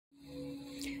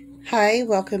Hi,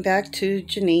 welcome back to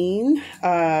Jaeneen,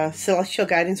 Celestial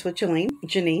Guidance with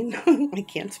Jaeneen. I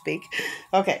can't speak.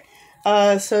 Okay,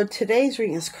 so today's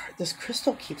reading, this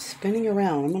crystal keeps spinning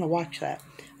around. I'm going to watch that.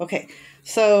 Okay,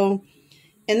 so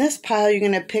in this pile, you're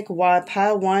going to pick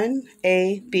pile 1,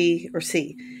 A, B, or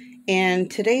C.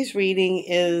 And today's reading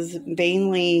is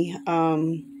mainly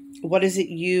what is it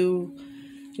you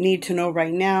need to know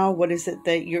right now? What is it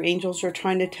that your angels are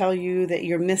trying to tell you that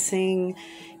you're missing?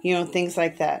 Things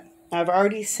like that. I've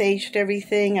already saged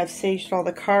everything. I've saged all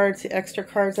the cards, the extra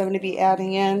cards I'm going to be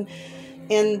adding in.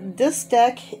 In this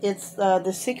deck, it's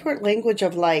the secret language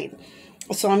of light.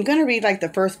 So I'm going to read like the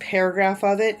first paragraph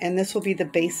of it, and this will be the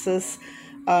basis.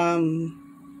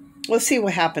 Let's see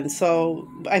what happens. So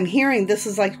I'm hearing this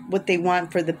is like what they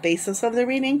want for the basis of the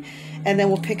reading, and then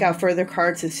we'll pick out further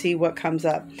cards and see what comes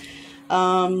up.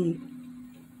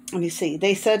 Let me see.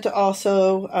 They said to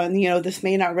also, this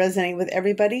may not resonate with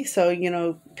everybody.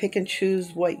 So, pick and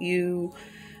choose what you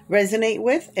resonate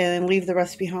with and leave the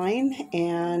rest behind.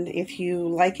 And if you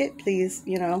like it, please,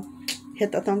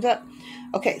 hit the thumbs up.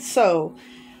 Okay. So,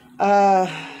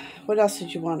 what else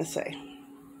did you want to say?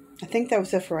 I think that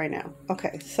was it for right now.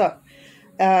 Okay. So,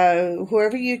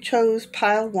 whoever you chose,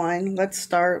 pile 1, let's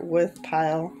start with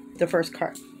the first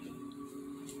card.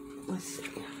 Let's see.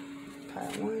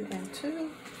 Pile 1 and 2.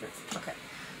 Okay,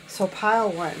 so pile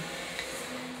 1.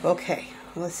 Okay,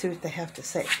 let's see what they have to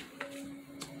say.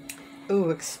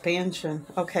 Ooh, expansion.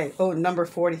 Okay, number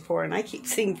 44, and I keep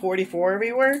seeing 44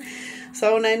 everywhere.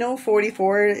 So, and I know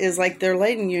 44 is like they're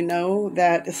letting you know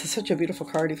that this is such a beautiful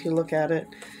card if you look at it.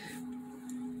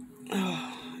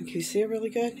 Oh, can you see it really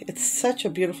good? It's such a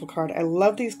beautiful card. I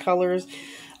love these colors.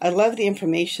 I love the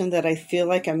information that I feel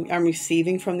like I'm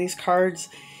receiving from these cards.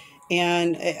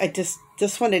 And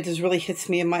this one, it just really hits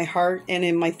me in my heart and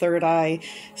in my third eye.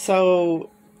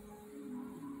 So,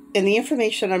 in the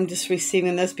information I'm just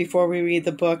receiving this before we read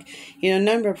the book,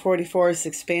 number 44 is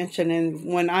expansion. And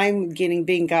when I'm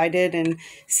being guided and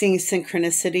seeing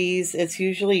synchronicities, it's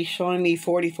usually showing me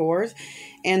 44s.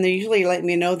 And they usually let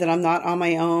me know that I'm not on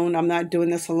my own. I'm not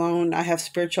doing this alone. I have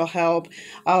spiritual help.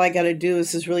 All I got to do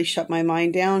is just really shut my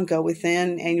mind down, go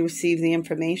within, and you receive the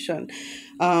information.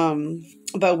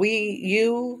 But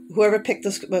whoever picked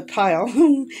this pile,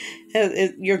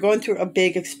 you're going through a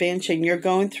big expansion. You're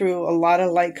going through a lot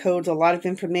of light codes, a lot of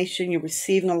information. You're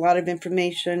receiving a lot of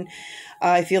information.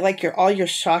 I feel like all your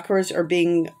chakras are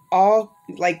being all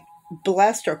like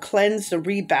blessed or cleansed or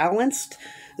rebalanced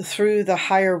through the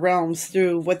higher realms,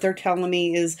 through what they're telling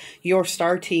me is your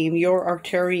star team, your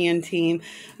Arcturian team,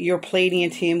 your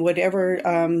Pleiadian team, whatever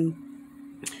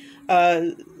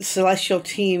celestial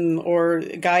team or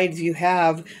guides you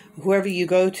have, whoever you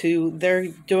go to, they're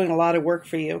doing a lot of work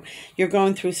for you. You're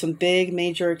going through some big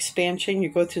major expansion. You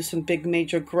go through some big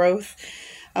major growth.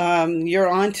 You're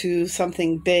on to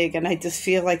something big, and I just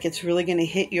feel like it's really going to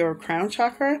hit your crown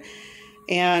chakra.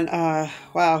 And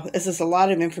wow, this is a lot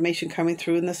of information coming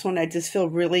through in this one. I just feel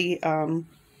really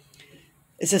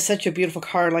it's just such a beautiful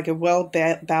card, like a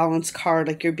well-balanced card.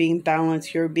 Like you're being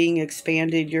balanced, you're being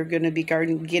expanded, you're going to be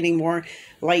getting more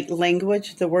light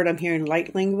language. The word I'm hearing,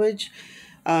 light language.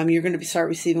 You're going to start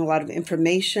receiving a lot of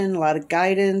information, a lot of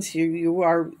guidance. You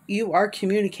are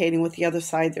communicating with the other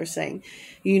side. They're saying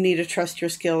you need to trust your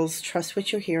skills, trust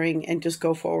what you're hearing, and just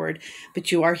go forward.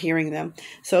 But you are hearing them.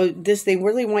 So they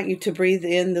really want you to breathe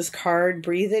in this card,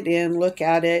 breathe it in, look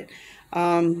at it.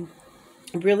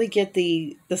 Really get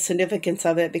the significance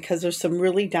of it, because there's some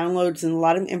really downloads and a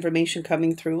lot of information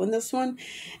coming through in this one.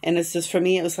 And it's just, for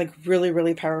me, it was like really,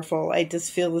 really powerful. I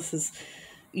just feel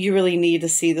you really need to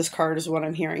see this card is what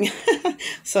I'm hearing.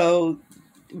 So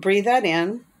breathe that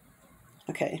in.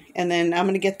 Okay. And then I'm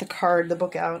going to get the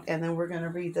book out, and then we're going to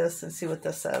read this and see what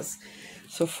this says.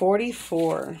 So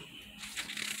 44.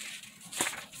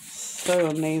 So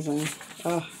amazing.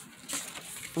 Oh,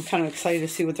 I'm kind of excited to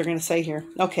see what they're going to say here.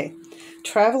 Okay.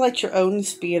 Travel at your own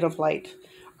speed of light.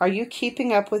 Are you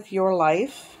keeping up with your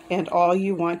life and all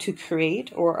you want to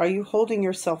create, or are you holding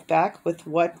yourself back with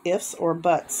what ifs or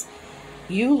buts?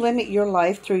 You limit your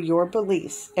life through your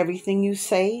beliefs. Everything you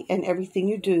say and everything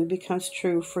you do becomes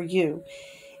true for you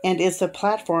and is the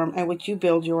platform at which you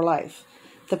build your life.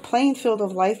 The playing field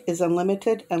of life is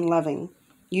unlimited and loving.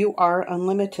 You are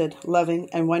unlimited, loving,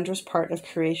 and wondrous part of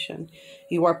creation.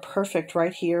 You are perfect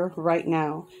right here, right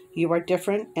now. You are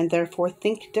different and therefore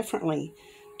think differently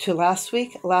to last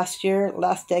week, last year,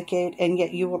 last decade, and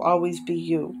yet you will always be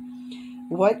you.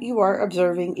 What you are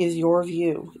observing is your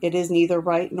view. It is neither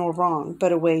right nor wrong,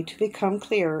 but a way to become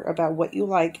clear about what you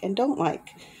like and don't like,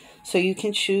 so you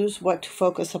can choose what to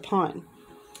focus upon.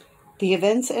 The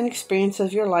events and experiences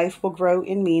of your life will grow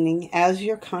in meaning as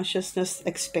your consciousness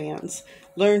expands.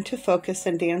 Learn to focus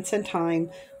and dance in time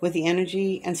with the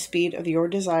energy and speed of your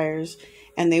desires,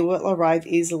 and they will arrive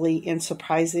easily in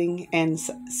surprising and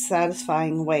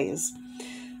satisfying ways.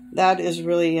 That is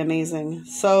really amazing.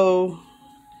 So,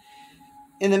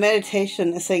 in the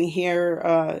meditation, it's saying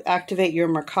here, activate your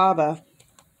Merkaba.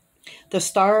 The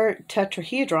star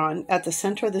tetrahedron at the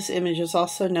center of this image is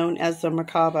also known as the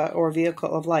Merkaba, or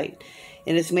vehicle of light.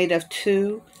 It is made of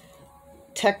two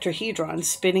tetrahedrons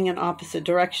spinning in opposite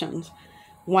directions.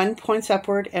 One points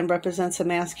upward and represents the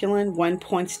masculine, one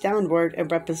points downward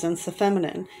and represents the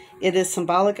feminine. It is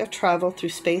symbolic of travel through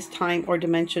space, time, or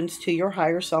dimensions to your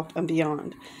higher self and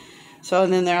beyond. So,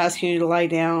 and then they're asking you to lie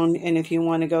down, and if you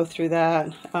want to go through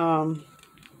that,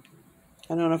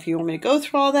 I don't know if you want me to go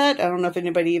through all that. I don't know if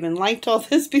anybody even liked all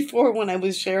this before when I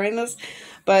was sharing this,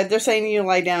 but they're saying you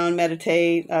lie down,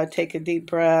 meditate, take a deep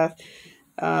breath,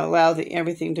 allow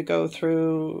everything to go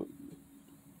through.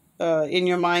 In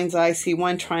your mind's eye, see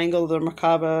one triangle of the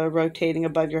Merkaba rotating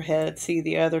above your head. See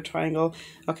the other triangle.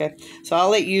 Okay, so I'll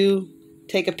let you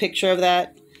take a picture of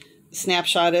that,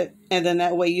 snapshot it, and then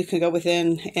that way you can go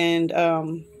within and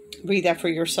read that for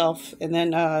yourself. And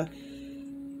then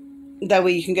that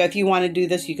way you can go, if you want to do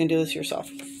this, you can do this yourself.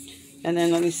 And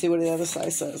then let me see what the other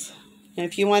side says. And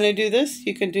if you want to do this,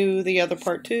 you can do the other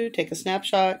part too. Take a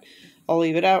snapshot. I'll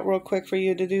leave it out real quick for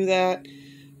you to do that.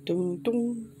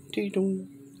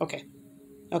 Okay.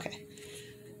 Okay.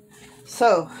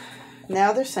 So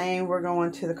now they're saying we're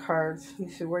going to the cards. Let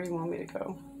me see, where do you want me to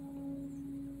go?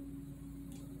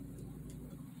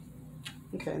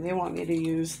 Okay, they want me to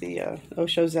use the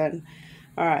Osho Zen.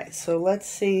 All right, so let's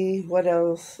see what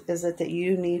else is it that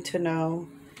you need to know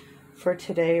for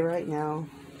today right now.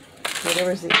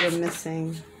 Whatever is it you're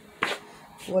missing.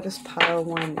 What does pile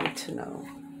 1 need to know?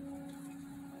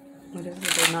 What is it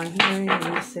they're not hearing or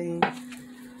missing?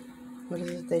 What is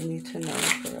it they need to know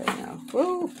for right now?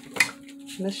 Whoa!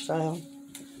 Misstyle.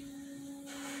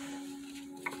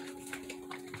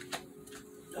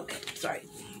 Okay, sorry.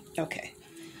 Okay.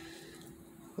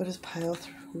 What does pile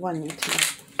 1 need to know?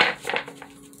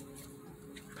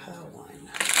 Pile 1.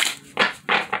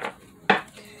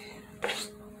 Okay.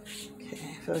 Okay,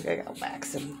 I feel like I got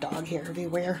wax and dog hair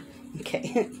everywhere.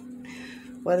 Okay.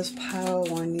 What does pile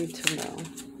 1 need to know?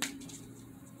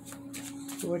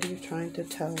 What are you trying to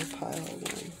tell pile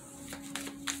 1?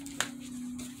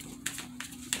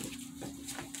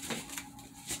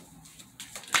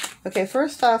 Okay,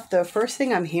 first off, the first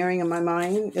thing I'm hearing in my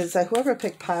mind is that whoever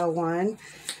picked pile 1,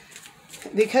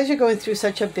 because you're going through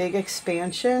such a big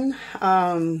expansion,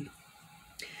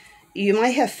 you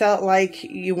might have felt like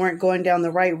you weren't going down the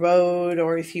right road,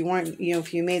 or if you weren't,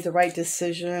 if you made the right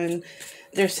decision.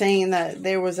 They're saying that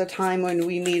there was a time when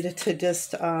we needed to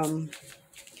just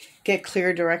get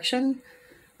clear direction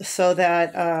so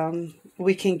that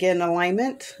we can get in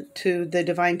alignment to the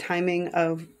divine timing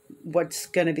of what's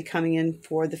going to be coming in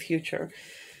for the future.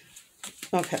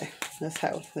 Okay, that's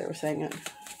how they were saying it.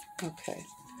 Okay,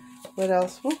 what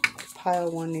else? What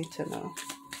pile 1 need to know?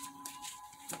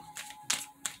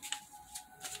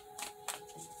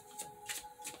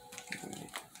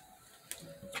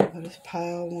 Right. What does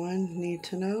pile 1 need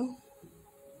to know?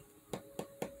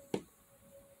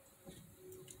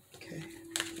 Okay,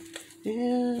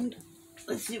 and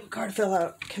let's see what card fell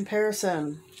out.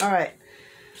 Comparison. All right.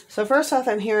 So first off,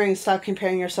 I'm hearing stop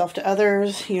comparing yourself to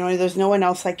others. There's no one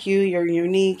else like you. You're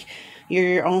unique. You're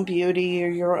your own beauty. You're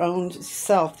your own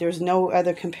self. There's no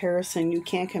other comparison. You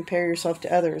can't compare yourself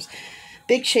to others.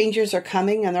 Big changes are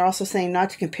coming, and they're also saying not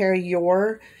to compare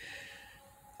your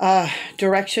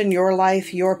direction, your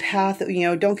life, your path.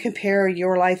 Don't compare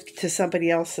your life to somebody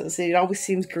else's. It always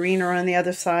seems greener on the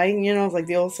other side, like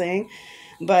the old saying.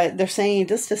 But they're saying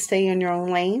just to stay in your own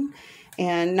lane.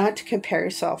 And not to compare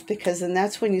yourself, because then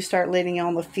that's when you start letting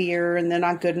all the fear and they're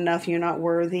not good enough, you're not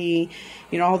worthy,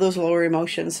 all those lower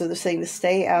emotions. So they're saying to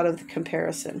stay out of the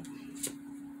comparison.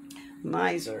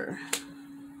 Miser.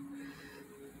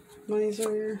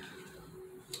 Miser.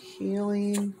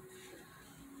 Healing.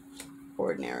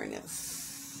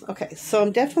 Ordinariness. Okay, so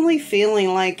I'm definitely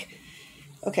feeling like,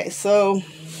 okay, so,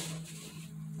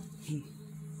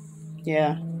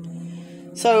 yeah.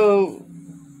 So,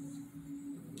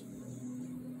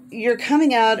 you're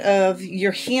coming out of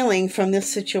your healing from this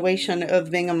situation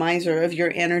of being a miser of your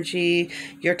energy,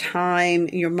 your time,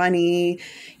 your money.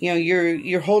 You know,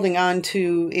 you're holding on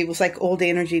to, it was like old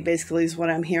energy basically is what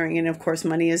I'm hearing. And of course,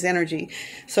 money is energy.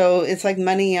 So it's like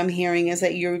money I'm hearing is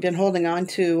that you've been holding on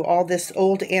to all this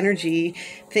old energy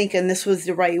thinking this was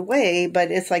the right way,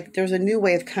 but it's like there's a new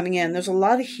way of coming in. There's a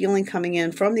lot of healing coming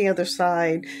in from the other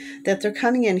side, that they're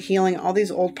coming in healing all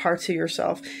these old parts of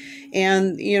yourself.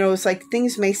 And, you know, it's like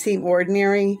things may seem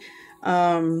ordinary,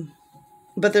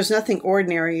 but there's nothing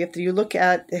ordinary. If you look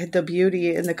at the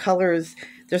beauty and the colors,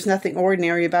 there's nothing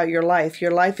ordinary about your life.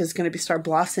 Your life is going to start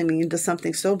blossoming into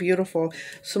something so beautiful,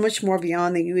 so much more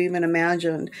beyond than you even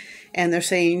imagined. And they're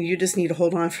saying you just need to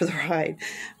hold on for the ride.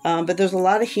 But there's a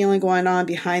lot of healing going on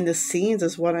behind the scenes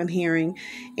is what I'm hearing.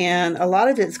 And a lot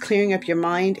of it's clearing up your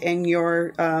mind and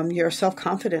your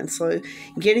self-confidence. So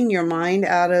getting your mind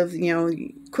out of, you know,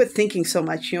 quit thinking so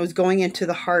much, you know, it's going into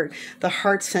the heart. The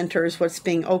heart center is what's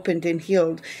being opened and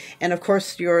healed. And of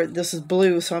course, this is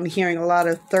blue, so I'm hearing a lot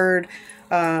of throat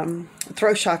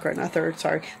chakra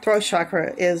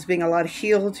is being a lot of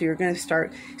healed. You're going to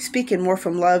start speaking more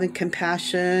from love and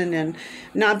compassion and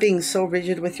not being so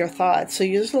rigid with your thoughts. So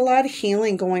there's a lot of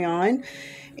healing going on,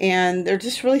 and they're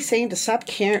just really saying to stop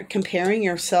comparing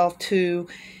yourself to,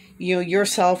 you know,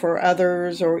 yourself or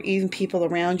others or even people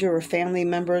around you or family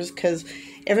members, because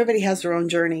everybody has their own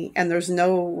journey and there's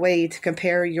no way to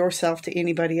compare yourself to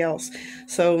anybody else.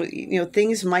 So, you know,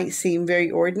 things might seem very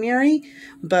ordinary,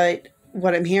 but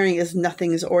what I'm hearing is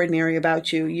nothing is ordinary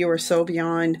about you. You are so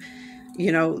beyond,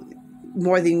 you know,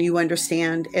 more than you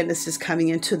understand. And it's just coming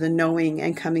into the knowing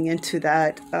and coming into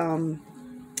that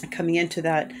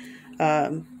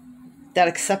that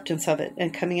acceptance of it,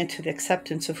 and coming into the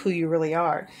acceptance of who you really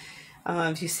are.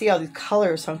 If you see all these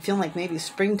colors, so I'm feeling like maybe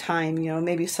springtime, you know,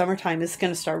 maybe summertime is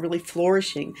going to start really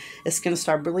flourishing. It's going to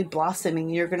start really blossoming.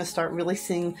 You're going to start really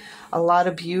seeing a lot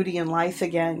of beauty in life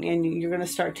again. And you're going to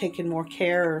start taking more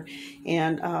care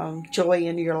and joy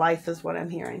into your life is what I'm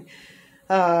hearing.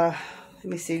 Let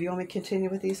me see. Do you want me to continue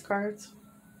with these cards?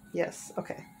 Yes.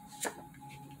 Okay.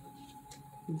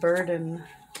 Burden,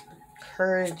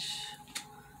 courage,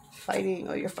 fighting.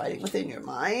 Oh, you're fighting within your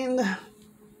mind.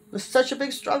 It's such a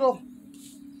big struggle.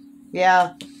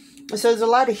 Yeah. So there's a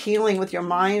lot of healing with your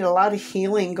mind, a lot of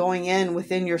healing going in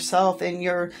within yourself and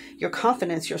your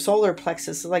confidence, your solar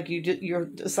plexus. Like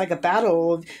it's like a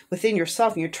battle within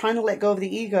yourself, and you're trying to let go of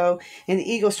the ego, and the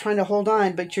ego's trying to hold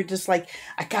on, but you're just like,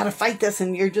 I gotta fight this,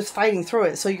 and you're just fighting through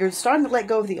it. So you're starting to let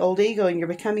go of the old ego, and you're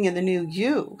becoming in the new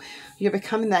you. You're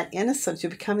becoming that innocence.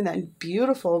 You're becoming that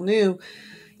beautiful new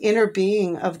inner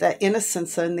being of that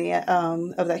innocence and the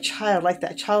of that child, like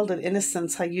that childhood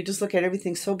innocence, how you just look at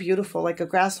everything so beautiful, like a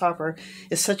grasshopper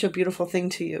is such a beautiful thing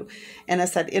to you. And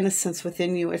it's that innocence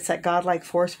within you. It's that godlike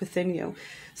force within you.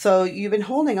 So you've been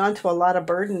holding on to a lot of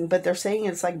burden, but they're saying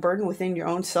it's like burden within your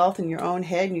own self and your own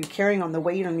head, and you're carrying on the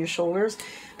weight on your shoulders.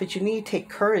 But you need to take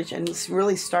courage and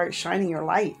really start shining your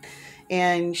light,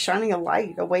 and shining a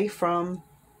light away from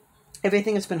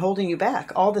everything that's been holding you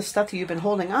back, all the stuff that you've been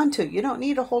holding on to. You don't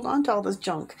need to hold on to all this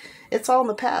junk. It's all in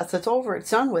the past. It's over.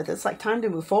 It's done with. It's like time to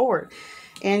move forward.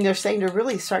 And they're saying to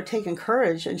really start taking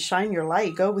courage and shine your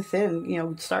light. Go within, you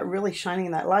know, start really shining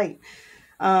that light.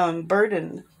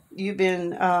 Burden. You've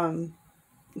been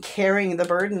carrying the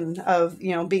burden of,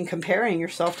 you know, comparing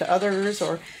yourself to others,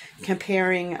 or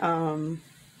comparing,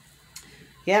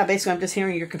 yeah, basically I'm just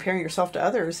hearing you're comparing yourself to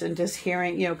others, and just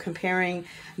hearing, you know, comparing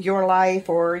your life,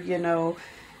 or, you know,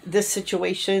 this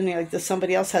situation, you know, like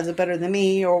somebody else has it better than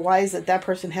me, or why is it that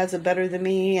person has it better than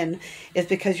me? And it's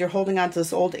because you're holding on to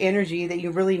this old energy that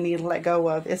you really need to let go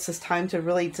of. It's just time to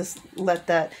really just let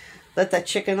that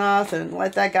chicken off and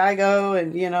let that guy go.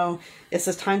 And, you know, it's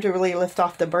just time to really lift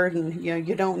off the burden. You know,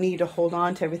 you don't need to hold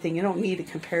on to everything. You don't need to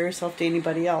compare yourself to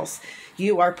anybody else.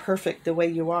 You are perfect the way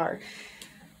you are.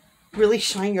 Really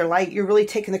shine your light. You're really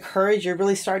taking the courage. You're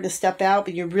really starting to step out,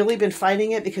 but you've really been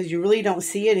fighting it because you really don't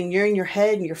see it, and you're in your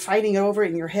head and you're fighting it over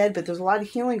in your head. But there's a lot of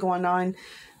healing going on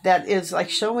that is like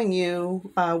showing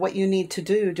you what you need to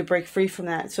do to break free from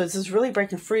that. So it's just really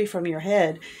breaking free from your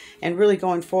head and really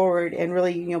going forward, and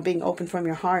really, you know, being open from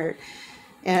your heart,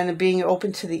 and being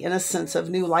open to the innocence of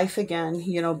new life again,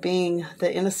 you know, being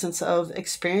the innocence of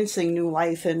experiencing new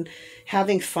life and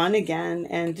having fun again,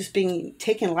 and just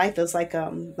taking life as like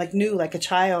new, like a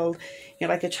child, you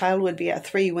know, like a child would be at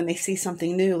 3 when they see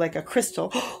something new, like a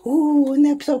crystal. Ooh, isn't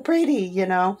that so pretty? You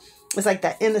know, it's like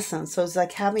that innocence. So it's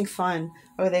like having fun.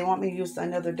 Oh, they want me to use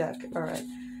another deck. All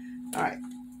right.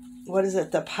 What is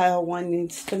it? The pile one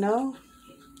needs to know.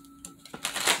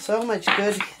 So much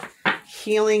good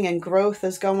healing and growth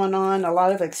is going on. A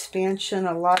lot of expansion,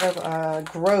 a lot of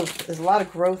growth. There's a lot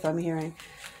of growth I'm hearing.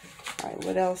 All right,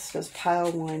 what else does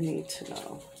pile 1 need to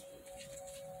know?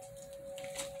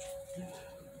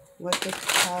 What does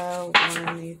pile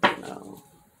 1 need to know?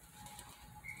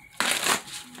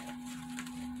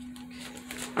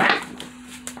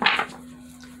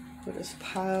 What does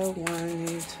pile 1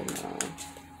 need to know?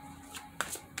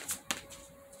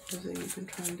 What is it you've been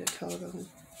trying to tell them?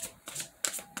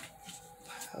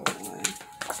 Pile 1.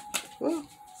 Oh,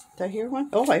 did I hear one?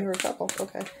 Oh, I heard a couple.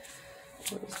 Okay.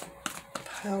 What does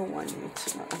pile 1 need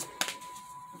to know?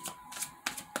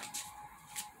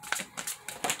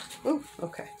 Oh,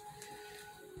 okay.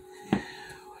 What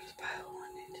does pile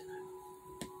 1 need to know?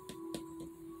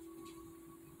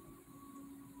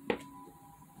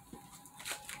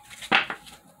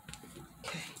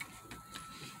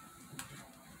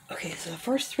 Okay, so the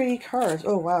first 3 cards.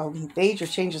 Oh, wow. Major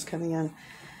changes coming in.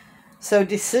 So,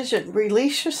 decision.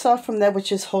 Release yourself from that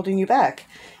which is holding you back.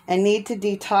 And need to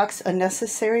detox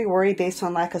unnecessary worry based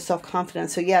on lack of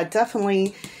self-confidence. So, yeah,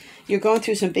 definitely you're going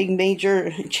through some big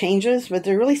major changes. But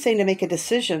they're really saying to make a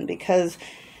decision. Because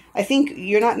I think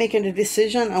you're not making a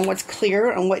decision on what's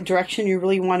clear, on what direction you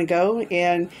really want to go.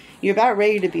 And you're about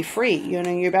ready to be free. You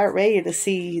know, you're about ready to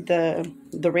see the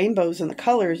rainbows and the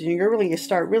colors. And you're really going to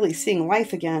start really seeing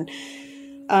life again.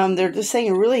 They're just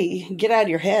saying really get out of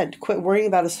your head. Quit worrying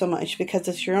about it so much, because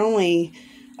it's your only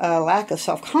lack of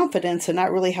self-confidence and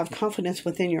not really have confidence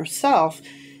within yourself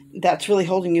that's really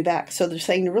holding you back. So they're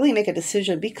saying to really make a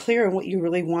decision. Be clear on what you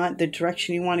really want, the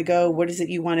direction you want to go. What is it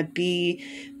you want to be?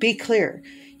 Be clear.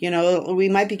 You know, we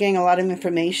might be getting a lot of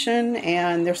information,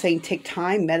 and they're saying take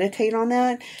time, meditate on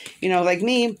that. You know, like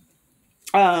me,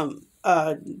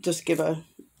 just give an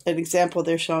example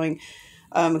they're showing,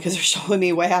 because they're showing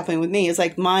me what happened with me. It's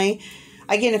like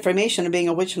I get information of being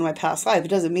a witch in my past life. It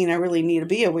doesn't mean I really need to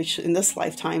be a witch in this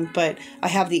lifetime, but I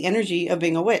have the energy of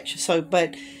being a witch. So,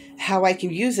 but how I can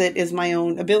use it is my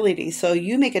own ability. So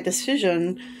you make a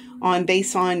decision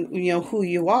based on, you know, who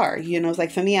you are. You know, it's like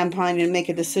for me, I'm trying to make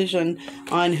a decision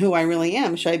on who I really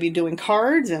am. Should I be doing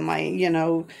cards? Am I, you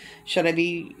know, should I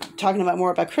be talking about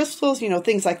more about crystals? You know,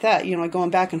 things like that, you know,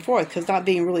 going back and forth, because not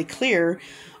being really clear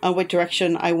on what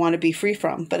direction I want to be free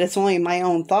from. But it's only my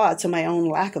own thoughts and my own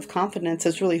lack of confidence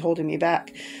that's really holding me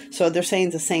back. So they're saying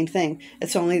the same thing.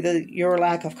 It's only your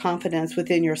lack of confidence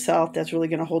within yourself that's really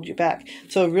going to hold you back.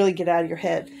 So really get out of your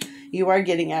head. You are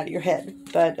getting out of your head,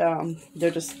 but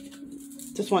they're just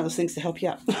one of those things to help you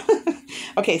out.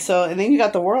 Okay, so, and then you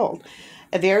got the World.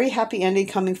 A very happy ending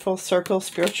coming full circle,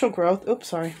 spiritual growth. Oops,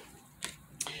 sorry.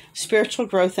 Spiritual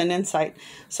growth and insight.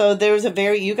 So there's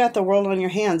you got the World on your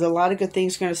hands. A lot of good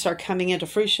things are going to start coming into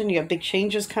fruition. You have big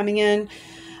changes coming in.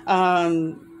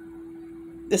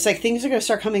 It's like things are going to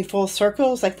start coming full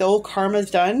circles. Like the old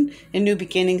karma's done and new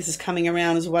beginnings is coming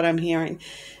around is what I'm hearing.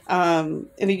 I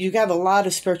mean, you have a lot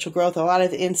of spiritual growth, a lot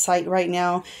of insight right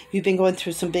now. You've been going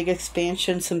through some big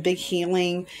expansion, some big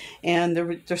healing, and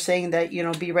they're saying that, you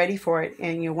know, be ready for it.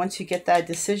 And, you know, once you get that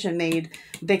decision made,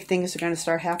 big things are going to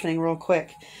start happening real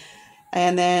quick.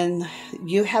 And then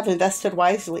you have invested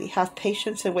wisely. Have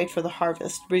patience and wait for the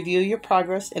harvest. Review your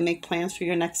progress and make plans for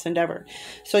your next endeavor.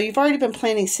 So you've already been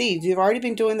planting seeds. You've already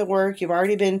been doing the work. You've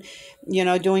already been, you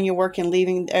know, doing your work and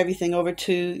leaving everything over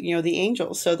to, you know, the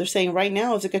angels. So they're saying right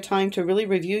now is a good time to really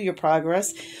review your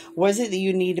progress. What is it that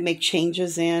you need to make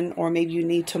changes in, or maybe you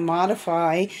need to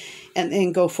modify and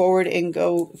then go forward and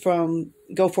go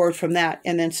forward from that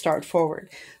and then start forward.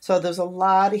 So there's a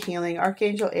lot of healing.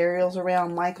 Archangel Ariel's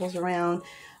around, Michael's around.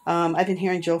 I've been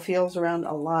hearing Jophiel's around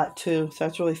a lot too. So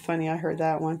that's really funny. I heard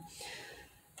that one.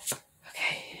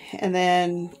 Okay. And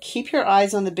then keep your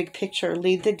eyes on the big picture.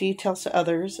 Leave the details to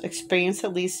others. Experience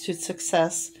that leads to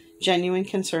success. Genuine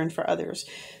concern for others.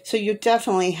 So you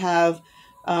definitely have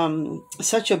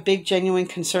such a big genuine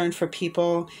concern for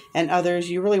people and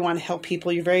others. You really want to help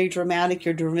people. You're very dramatic.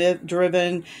 You're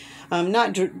driven.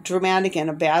 Not dramatic in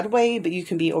a bad way, but you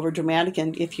can be over dramatic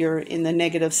and if you're in the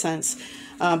negative sense.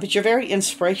 But you're very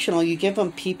inspirational. You give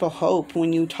them people hope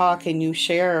when you talk and you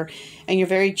share, and you're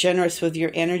very generous with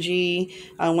your energy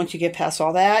once you get past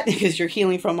all that, because you're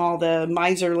healing from all the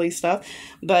miserly stuff.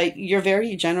 But you're a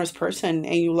very generous person,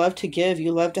 and you love to give.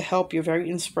 You love to help. You're very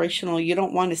inspirational. You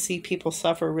don't want to see people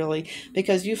suffer, really,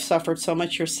 because you've suffered so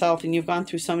much yourself, and you've gone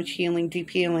through so much healing, deep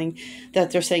healing,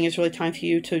 that they're saying it's really time for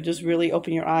you to just really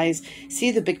open your eyes, see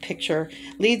the big picture,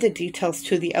 leave the details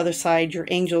to the other side, your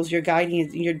angels, your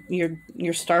guiding,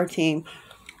 your star team.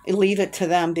 Leave it to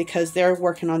them, because they're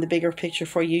working on the bigger picture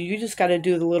for you. You just got to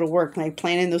do the little work, like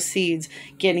planting those seeds,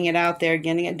 getting it out there,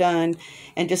 getting it done,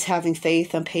 and just having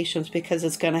faith and patience, because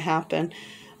it's going to happen.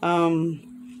 And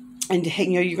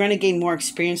you're going to gain more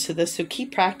experience to this. So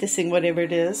keep practicing whatever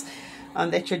it is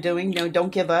that you're doing.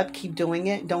 Don't give up. Keep doing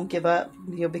it. Don't give up.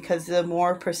 Because the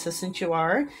more persistent you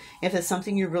are, if it's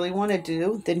something you really want to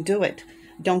do, then do it.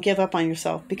 Don't give up on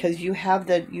yourself, because you have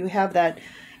that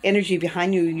energy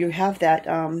behind you. You have that.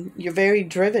 You're very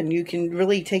driven. You can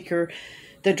really take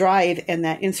the drive and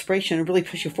that inspiration and really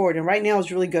push you forward. And right now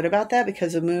is really good about that,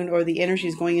 because the moon or the energy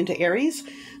is going into Aries.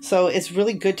 So it's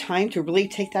really good time to really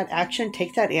take that action,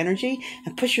 take that energy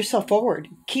and push yourself forward.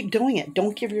 Keep doing it.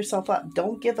 Don't give yourself up.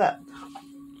 Don't give up.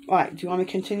 All right. Do you want me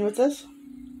to continue with this?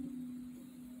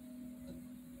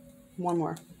 One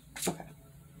more. Okay.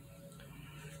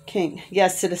 King.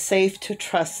 Yes, it is safe to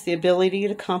trust the ability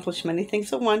to accomplish many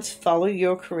things at once. Follow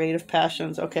your creative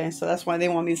passions. Okay. So that's why they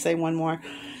want me to say one more.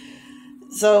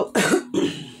 So,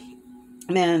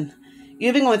 man,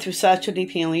 you've been going through such a deep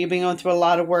healing. You've been going through a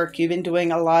lot of work. You've been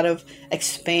doing a lot of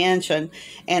expansion.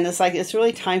 And it's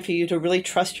really time for you to really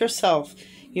trust yourself.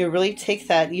 Really take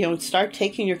that, start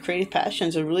taking your creative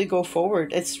passions and really go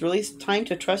forward. It's really time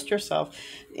to trust yourself.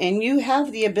 And you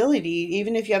have the ability,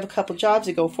 even if you have a couple jobs,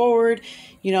 to go forward.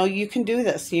 You can do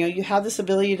this. You have this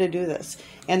ability to do this.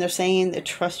 And they're saying that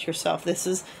trust yourself. This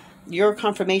is your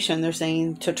confirmation. They're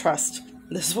saying to trust.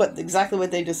 This is exactly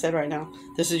what they just said right now.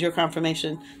 This is your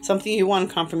confirmation. Something you want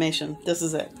confirmation. This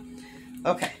is it.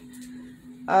 Okay.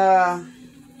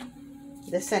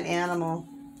 This an animal.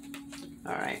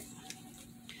 All right.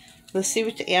 Let's see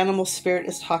what the animal spirit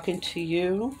is talking to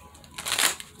you.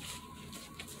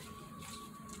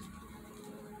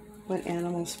 What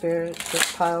animal spirit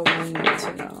does pile one need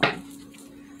to know?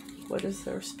 What is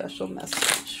their special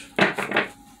message?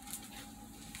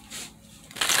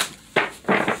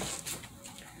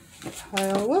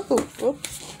 Pile,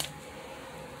 whoops.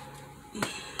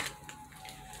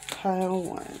 Pile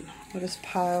one. What does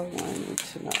pile one need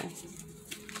to know?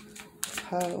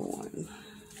 Pile one.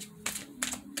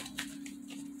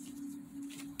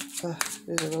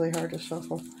 These are really hard to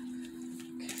shuffle.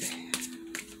 Okay.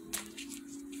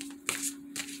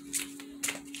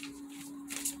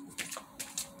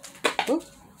 Oop.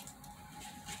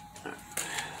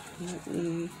 Let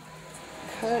me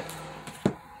cut.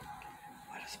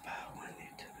 What does pile one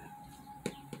need to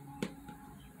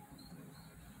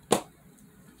know?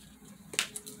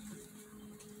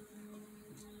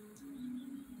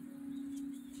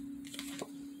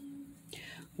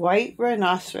 White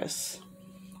rhinoceros.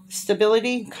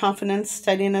 Stability, confidence,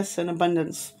 steadiness, and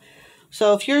abundance.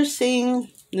 So if you're seeing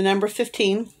the number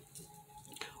 15,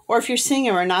 or if you're seeing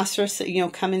a rhinoceros,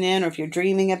 coming in, or if you're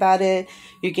dreaming about it,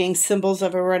 you're getting symbols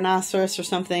of a rhinoceros or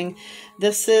something,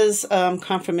 this is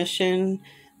confirmation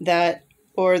that,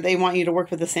 or they want you to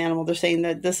work with this animal. They're saying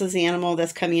that this is the animal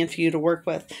that's coming in for you to work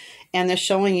with. And they're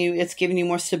showing you it's giving you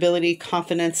more stability,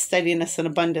 confidence, steadiness, and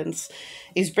abundance.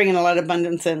 He's bringing a lot of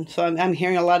abundance in. So I'm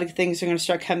hearing a lot of things are going to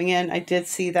start coming in. I did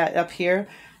see that up here,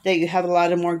 that you have a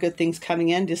lot of more good things coming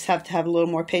in. Just have to have a little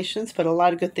more patience, but a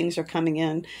lot of good things are coming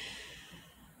in.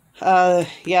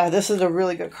 Yeah, this is a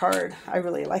really good card. I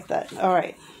really like that. All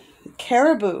right.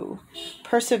 Caribou.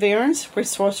 Perseverance,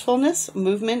 resourcefulness,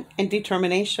 movement, and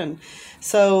determination.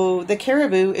 So the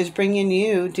caribou is bringing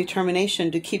you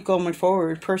determination to keep going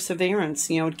forward, perseverance,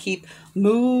 to keep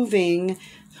moving.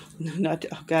 Not,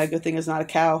 oh God, good thing it's not a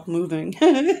cow moving.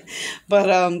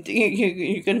 But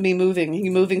you're going to be moving.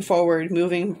 You're moving forward,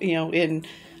 moving,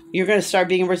 you're going to start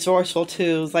being resourceful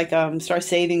too. Like start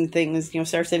saving things,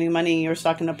 start saving money or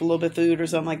stocking up a little bit of food or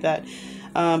something like that.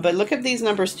 But look at these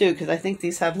numbers too, because I think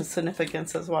these have a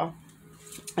significance as well.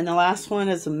 And the last one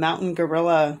is a mountain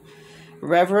gorilla.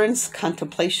 Reverence,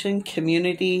 contemplation,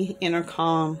 community, inner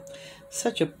calm.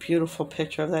 Such a beautiful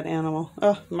picture of that animal.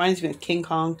 Oh, reminds me of King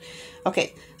Kong.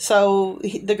 Okay, so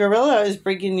the gorilla is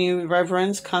bringing you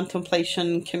reverence,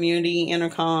 contemplation, community, inner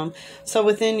calm. So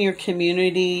within your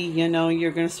community, you're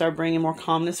going to start bringing more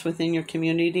calmness within your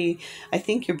community. I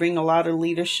think you bring a lot of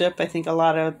leadership. I think a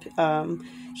lot of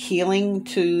healing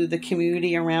to the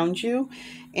community around you.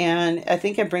 And I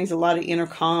think it brings a lot of inner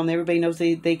calm. Everybody knows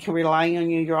they can rely on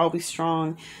you. You're always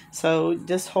strong. So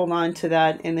just hold on to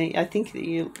that. And I think that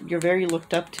you're very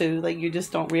looked up to. Like, you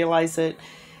just don't realize it.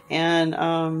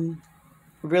 And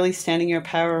really standing your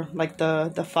power, like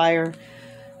the fire.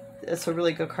 That's a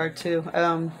really good card too.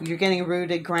 You're getting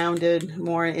rooted, grounded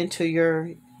more into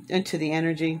the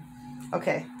energy.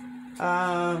 Okay.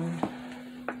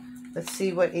 Let's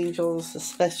see what angels, the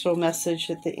special message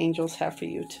that the angels have for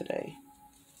you today.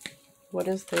 What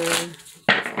is their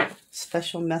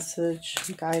special message,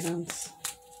 guidance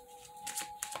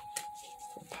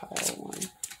for pile one?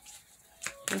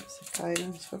 What's the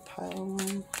guidance for pile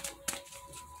one?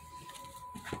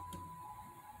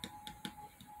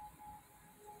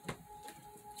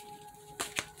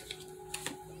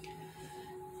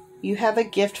 You have a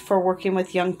gift for working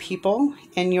with young people,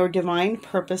 and your divine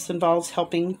purpose involves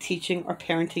helping, teaching, or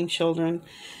parenting children.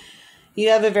 You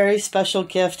have a very special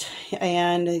gift,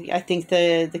 and I think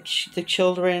the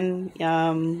children,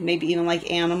 maybe even like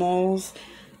animals,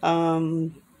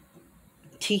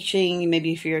 teaching,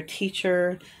 maybe if you're a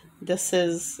teacher, this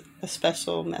is a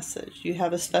special message. You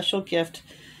have a special gift,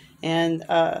 and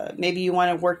maybe you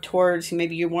want to work towards,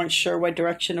 maybe you weren't sure what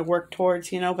direction to work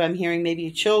towards, but I'm hearing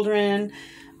maybe children,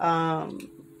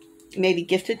 maybe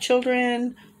gifted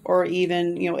children, or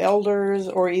even, elders,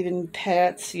 or even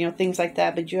pets, things like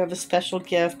that. But you have a special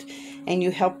gift, and you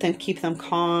help them, keep them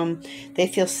calm. They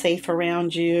feel safe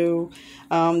around you.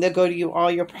 They'll go to you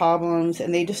all your problems,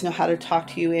 and they just know how to talk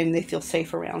to you, and they feel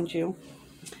safe around you.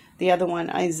 The other one,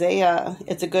 Isaiah,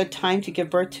 it's a good time to give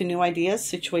birth to new ideas,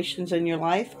 situations in your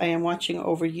life. I am watching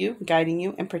over you, guiding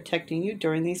you, and protecting you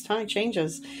during these time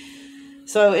changes.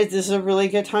 So this is a really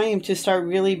good time to start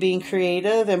really being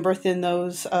creative and birthing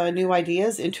those new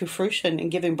ideas into fruition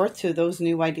and giving birth to those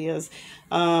new ideas.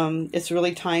 It's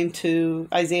really time to,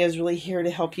 Isaiah's really here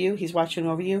to help you. He's watching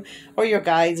over you. Or your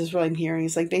guides is what I'm hearing.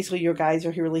 It's like basically your guides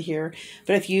are really here.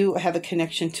 But if you have a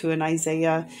connection to an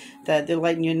Isaiah, that they're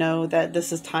letting you know that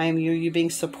this is time, you're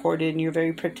being supported and you're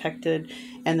very protected.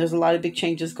 And there's a lot of big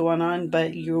changes going on,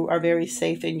 but you are very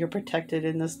safe and you're protected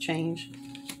in this change.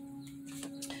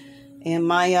 And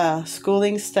my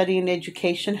schooling, study, and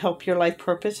education help your life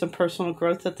purpose and personal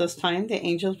growth at this time. The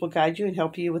angels will guide you and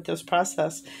help you with this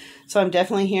process. So I'm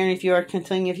definitely hearing if you are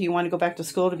continuing, if you want to go back to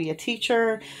school to be a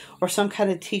teacher or some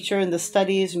kind of teacher in the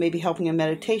studies, maybe helping in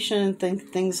meditation,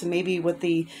 things maybe with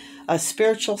the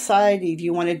spiritual side, if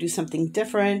you want to do something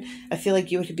different. I feel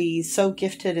like you would be so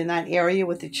gifted in that area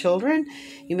with the children.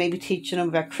 You may be teaching them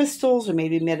about crystals or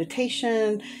maybe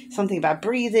meditation, something about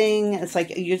breathing. It's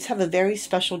like you just have a very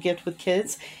special gift with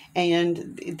kids,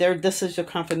 and this is your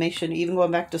confirmation. Even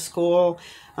going back to school,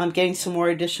 getting some more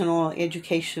additional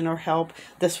education or help,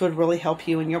 this would really help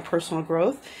you in your personal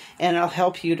growth, and it'll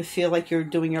help you to feel like you're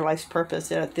doing your life's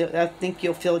purpose. I think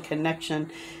you'll feel a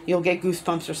connection. You'll get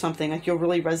goosebumps or something. Like you'll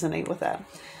really resonate with that.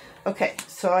 Okay,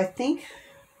 so I think,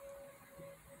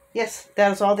 yes,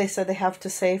 that is all they said they have to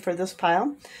say for this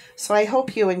pile. So I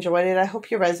hope you enjoyed it. I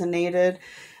hope you resonated.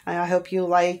 I hope you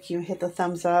hit the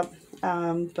thumbs up.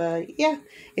 But yeah,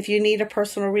 if you need a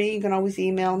personal reading, you can always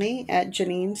email me at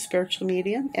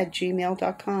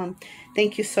jaeneenspiritualmedium@gmail.com.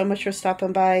 Thank you so much for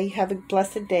stopping by. Have a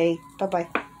blessed day. Bye-bye.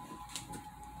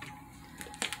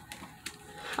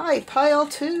 Hi, pile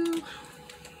 2.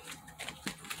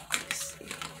 Let's see.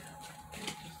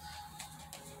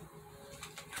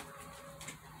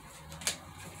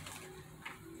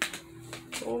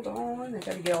 Hold on, I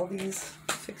gotta get all these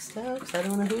fixed up. I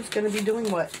don't know who's gonna be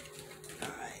doing what.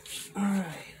 All right.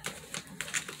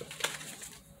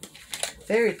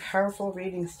 Very powerful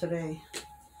readings today.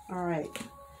 All right.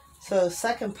 So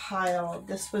second pile,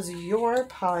 this was your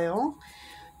pile.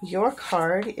 Your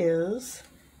card is,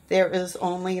 there is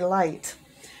only light.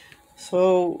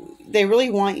 So they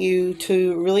really want you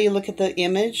to really look at the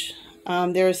image.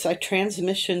 There's a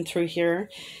transmission through here,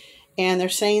 and they're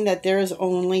saying that there is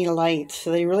only light.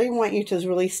 So they really want you to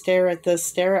really stare at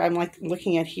this. I'm like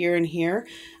looking at here and here.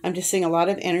 I'm just seeing a lot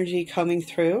of energy coming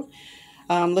through.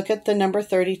 Look at the number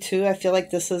 32. I feel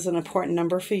like this is an important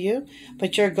number for you.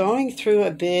 But you're going through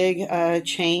a big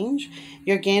change.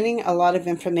 You're gaining a lot of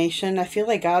information. I feel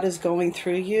like God is going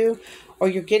through you, or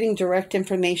you're getting direct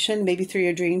information, maybe through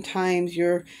your dream times.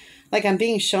 You're, like I'm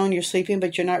being shown you're sleeping,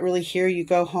 but you're not really here. You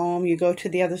go home. You go to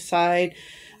the other side.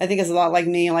 I think it's a lot like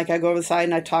me. Like I go over the side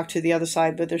and I talk to the other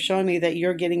side, but they're showing me that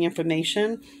you're getting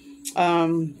information.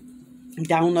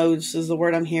 Downloads is the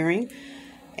word I'm hearing.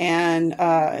 And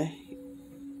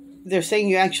they're saying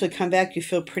you actually come back, you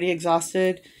feel pretty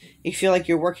exhausted. You feel like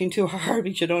you're working too hard,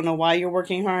 but you don't know why you're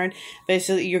working hard.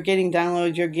 Basically, you're getting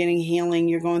downloads, you're getting healing,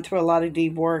 you're going through a lot of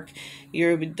deep work.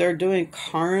 They're doing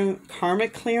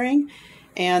karmic clearing,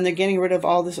 and they're getting rid of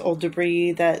all this old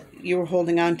debris that you were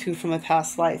holding on to from a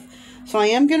past life. So I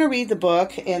am going to read the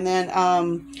book, and then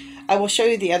I will show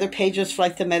you the other pages for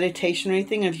like the meditation or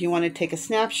anything. If you want to take a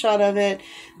snapshot of it,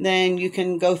 then you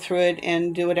can go through it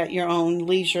and do it at your own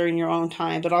leisure in your own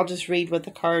time. But I'll just read what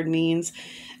the card means,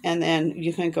 and then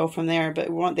you can go from there.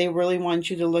 But they really want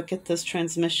you to look at this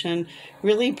transmission,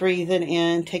 really breathe it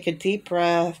in, take a deep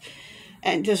breath,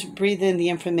 and just breathe in the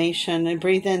information and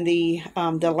breathe in the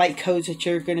light codes that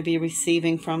you're going to be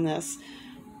receiving from this.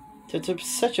 So it's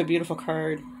such a beautiful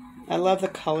card. I love the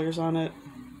colors on it.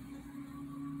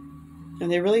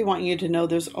 And they really want you to know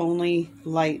there's only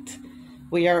light.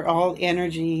 We are all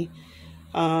energy.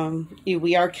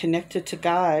 We are connected to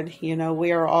God. You know,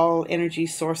 we are all energy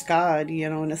source God, you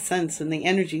know, in a sense, in the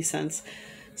energy sense.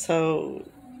 So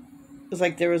it's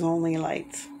like there was only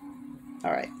light.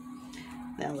 All right.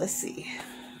 Now let's see.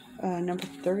 Number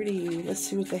 30. Let's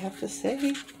see what they have to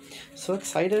say. So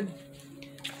excited.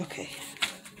 Okay.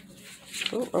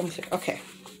 Oh, almost there. Okay.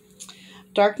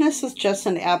 Darkness is just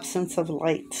an absence of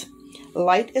light.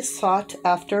 Light is sought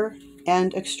after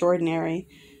and extraordinary.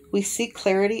 We seek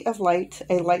clarity of light,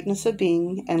 a lightness of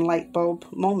being, and light bulb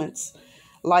moments.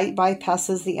 Light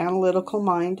bypasses the analytical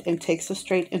mind and takes us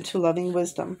straight into loving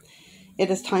wisdom. It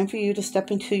is time for you to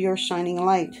step into your shining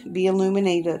light. Be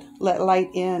illuminated. Let light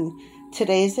in.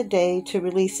 Today is the day to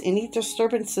release any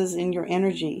disturbances in your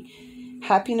energy.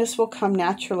 Happiness will come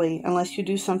naturally unless you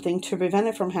do something to prevent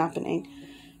it from happening.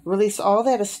 Release all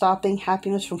that is stopping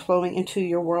happiness from flowing into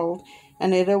your world,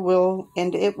 and it will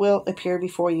appear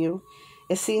before you.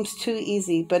 It seems too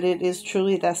easy, but it is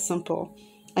truly that simple.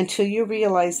 Until you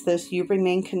realize this, you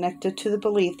remain connected to the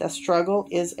belief that struggle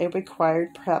is a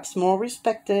required, perhaps more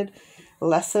respected,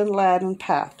 lesson-laden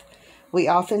path. We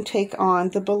often take on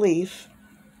the belief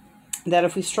that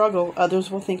if we struggle,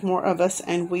 others will think more of us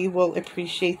and we will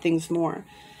appreciate things more.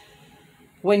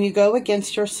 When you go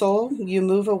against your soul, you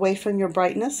move away from your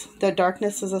brightness. The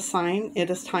darkness is a sign. It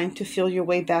is time to feel your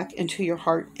way back into your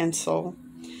heart and soul.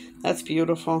 That's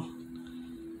beautiful.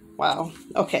 Wow.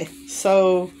 Okay,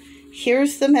 so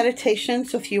here's the meditation.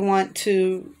 So if you want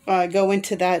to go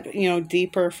into that, you know,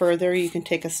 deeper, further, you can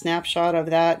take a snapshot of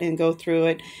that and go through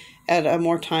it at a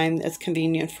more time that's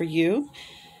convenient for you.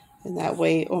 And that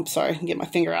way, oh, I'm sorry, I can get my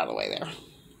finger out of the way there.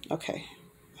 Okay,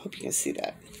 hope you can see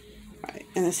that. All right,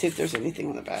 and let's see if there's anything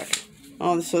on the back.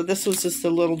 Oh, so this was just a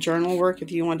little journal work.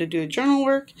 If you want to do a journal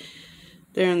work,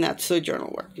 then that's the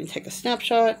journal work. You can take a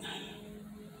snapshot.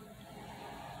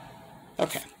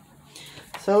 Okay.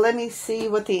 So let me see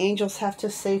what the angels have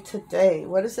to say today.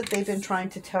 What is it they've been trying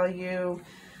to tell you?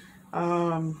 They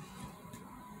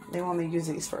want me to use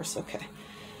these first. Okay.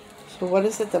 So what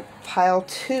is it that pile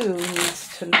 2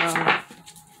 needs to know?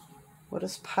 What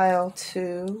does pile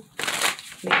 2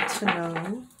 need to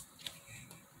know?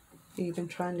 You've been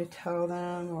trying to tell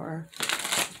them, or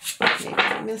maybe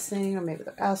they're missing, or maybe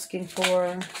they're asking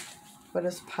for. What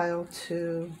does pile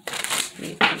 2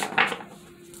 need to know?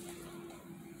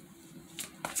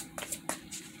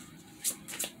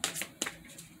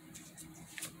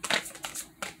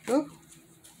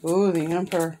 Ooh, the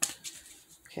Emperor.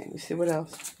 Okay, let me see what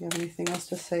else. You have anything else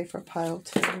to say for pile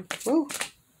 2? Ooh.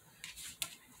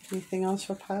 Anything else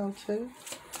for pile 2?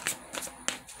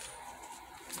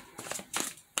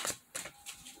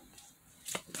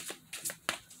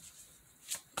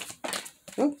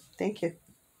 Oh, thank you.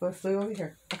 What flew over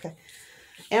here? Okay.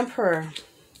 Emperor.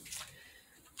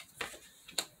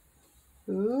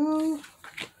 Ooh.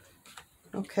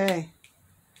 Okay.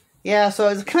 Yeah, so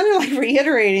it's kind of like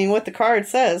reiterating what the card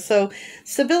says. So,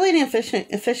 stability and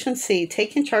efficiency,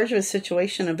 taking charge of a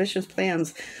situation, ambitious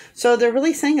plans. So they're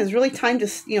really saying it's really time to,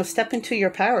 you know, step into your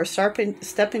power, step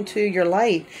into your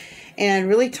light, and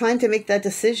really time to make that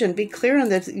decision. Be clear on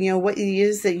that, you know, what it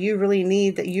is that you really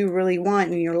need, that you really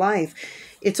want in your life.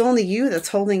 It's only you that's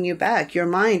holding you back. Your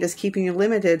mind is keeping you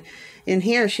limited. In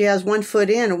here, she has 1 foot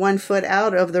in, 1 foot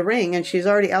out of the ring, and she's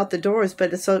already out the doors,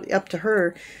 but it's up to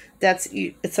her.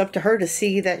 It's up to her to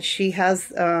see that she has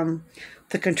the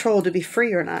control to be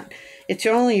free or not. It's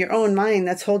only your own mind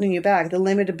that's holding you back. The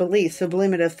limited beliefs, the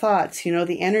limited thoughts, you know,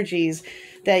 the energies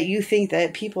that you think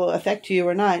that people affect you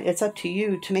or not. It's up to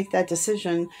you to make that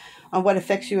decision on what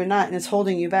affects you or not, and it's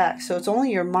holding you back. So it's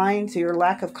only your mind, your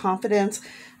lack of confidence.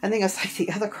 I think it's like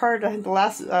the other card, the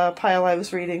last pile I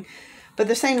was reading. But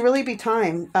they're saying really be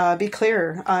time, be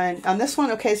clear. On this one,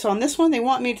 okay, so on this one, they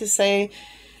want me to say,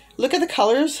 look at the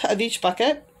colors of each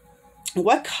bucket.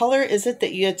 What color is it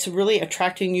that it's really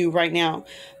attracting you right now?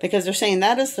 Because they're saying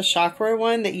that is the chakra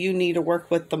one that you need to work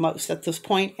with the most at this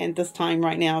point and this time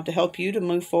right now to help you to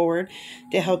move forward,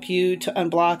 to help you to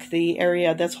unblock the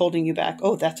area that's holding you back.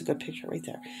 Oh, that's a good picture right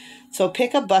there. So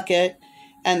pick a bucket,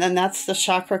 and then that's the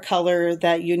chakra color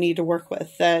that you need to work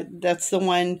with. That's the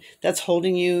one that's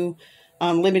holding you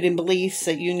limiting beliefs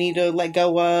that you need to let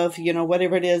go of, you know,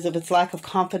 whatever it is, if it's lack of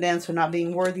confidence or not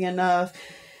being worthy enough,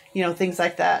 you know, things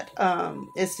like that.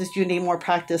 It's just you need more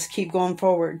practice. Keep going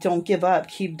forward. Don't give up.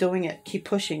 Keep doing it. Keep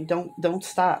pushing. Don't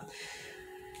stop.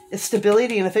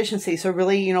 stability and efficiency. So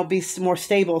really, you know, be more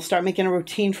stable, start making a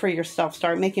routine for yourself,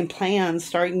 start making plans,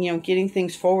 start, you know, getting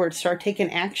things forward, start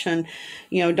taking action.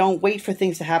 You know, don't wait for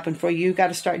things to happen for you. You got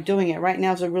to start doing it. Right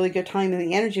now is a really good time in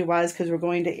the energy wise, because we're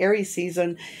going to Aries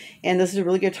season, and this is a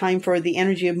really good time for the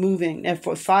energy of moving. And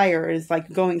for fire is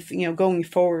like going, you know, going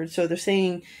forward. So they're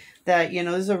saying that, you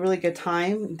know, this is a really good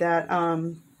time that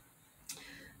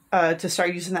to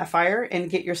start using that fire and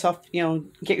get yourself, you know,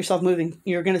 get yourself moving.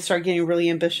 You're going to start getting really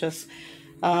ambitious.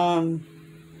 Okay.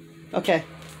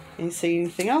 Can you see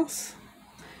anything else?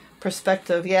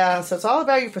 Perspective. Yeah. So it's all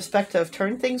about your perspective.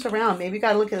 Turn things around. Maybe you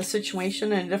got to look at the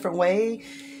situation in a different way.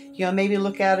 You know, maybe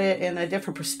look at it in a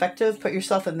different perspective. Put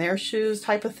yourself in their shoes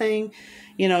type of thing.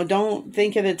 You know, don't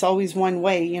think of it's always one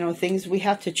way. You know, things we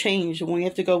have to change and we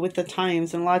have to go with the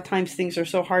times. And a lot of times things are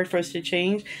so hard for us to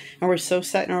change and we're so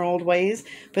set in our old ways.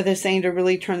 But they're saying to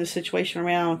really turn the situation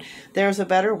around. There's a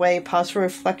better way. Pause for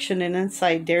reflection and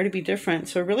insight. Dare to be different.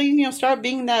 So really, you know, start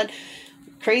being that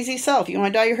crazy self. You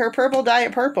want to dye your hair purple, dye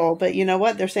it purple. But you know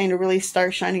what? They're saying to really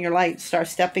start shining your light. Start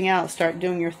stepping out. Start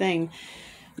doing your thing.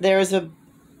 There's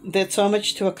so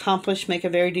much to accomplish. Make a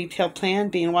very detailed plan,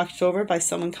 being watched over by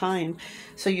someone kind.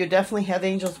 So you definitely have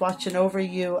angels watching over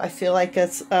you. I feel like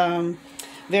it's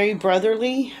very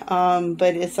brotherly,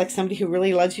 but it's like somebody who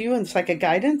really loves you, and it's like a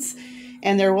guidance,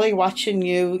 and they're really watching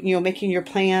you, you know, making your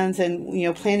plans and, you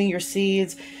know, planting your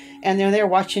seeds, and they're there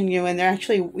watching you, and they're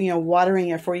actually, you know, watering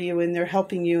it for you, and they're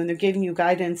helping you, and they're giving you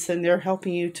guidance, and they're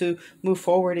helping you to move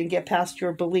forward and get past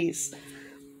your beliefs.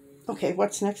 Okay,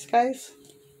 what's next, guys?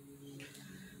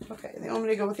 Okay, they want me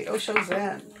to go with the Osho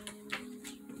Zen.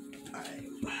 Alright.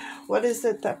 What is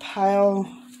it that pile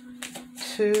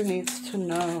 2 needs to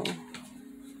know?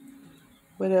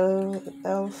 What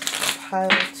else pile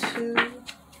 2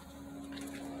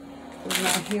 is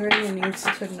not hearing and needs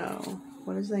to know?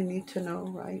 What does they need to know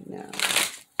right now?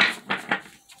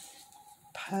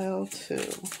 Pile 2.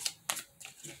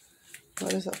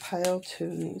 What is it pile 2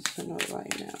 needs to know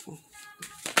right now?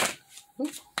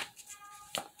 Oop.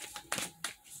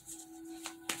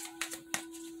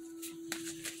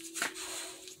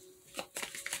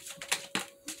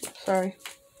 Sorry.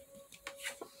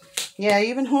 Yeah,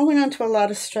 you've been holding on to a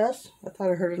lot of stress. I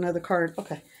thought I heard another card.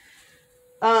 Okay.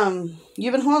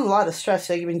 You've been holding a lot of stress.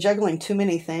 So you've been juggling too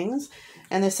many things.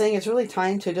 And they're saying it's really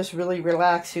time to just really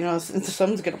relax. You know,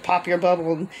 someone's going to pop your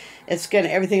bubble and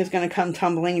everything is going to come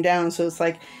tumbling down. So it's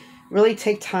like, really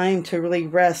take time to really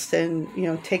rest and, you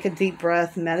know, take a deep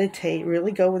breath, meditate,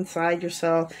 really go inside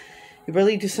yourself. You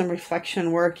really do some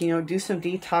reflection work, you know, do some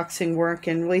detoxing work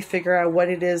and really figure out what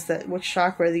it is what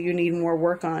chakra that you need more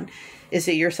work on. Is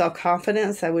it your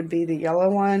self-confidence? That would be the yellow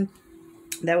one.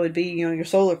 That would be, you know, your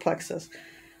solar plexus.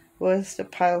 What does the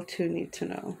pile 2 need to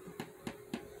know?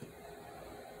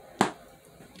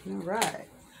 All right.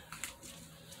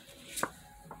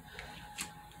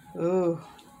 Ooh,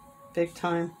 big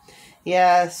time.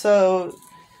 Yeah, so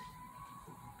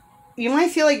you might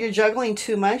feel like you're juggling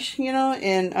too much, you know,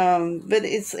 and but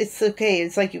it's okay.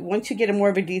 It's like once you get a more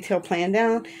of a detailed plan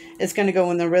down, it's going to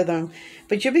go in the rhythm.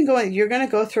 But you're going to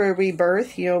go through a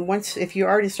rebirth, you know, if you're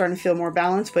already starting to feel more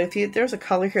balanced. But if there's a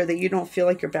color here that you don't feel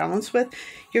like you're balanced with,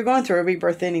 you're going through a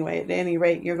rebirth anyway. At any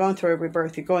rate, you're going through a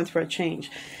rebirth. You're going through a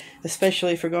change.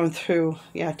 Especially if we're going through,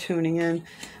 tuning in.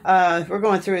 We're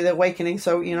going through the awakening,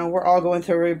 so, you know, we're all going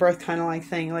through a rebirth kind of like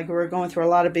thing. Like, we're going through a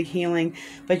lot of big healing,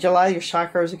 but a lot of your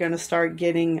chakras are going to start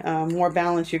getting more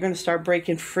balanced. You're going to start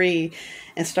breaking free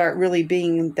and start really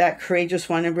being that courageous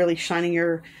one and really shining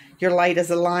your light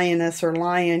as a lioness or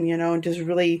lion, you know, and just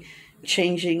really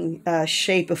changing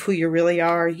shape of who you really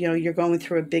are. You know, you're going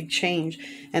through a big change,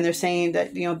 and they're saying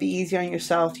that, you know, be easy on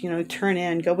yourself, you know, turn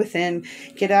in, go within,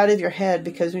 get out of your head,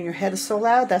 because when your head is so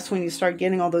loud, that's when you start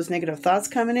getting all those negative thoughts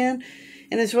coming in,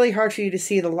 and it's really hard for you to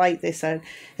see the light. They said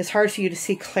it's hard for you to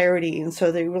see clarity, and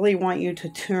so they really want you to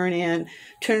turn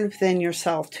within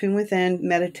yourself, tune within,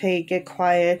 meditate, get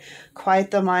quiet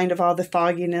the mind of all the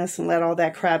fogginess, and let all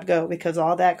that crap go, because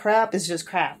all that crap is just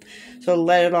crap. So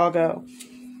let it all go.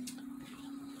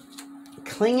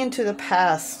 Clinging to the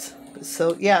past.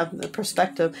 So yeah, the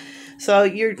perspective. So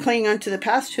you're clinging on to the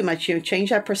past too much. You change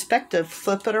that perspective,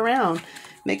 flip it around,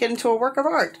 make it into a work of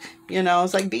art. You know,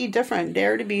 it's like, be different,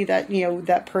 dare to be that, you know,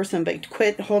 that person, but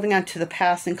quit holding on to the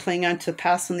past and clinging on to the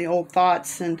past and the old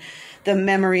thoughts and the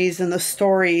memories and the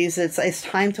stories. It's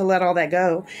time to let all that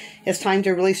go. It's time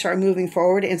to really start moving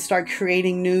forward and start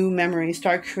creating new memories,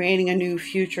 start creating a new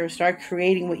future, start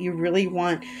creating what you really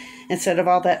want, instead of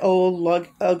all that old,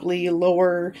 ugly,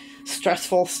 lower,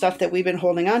 stressful stuff that we've been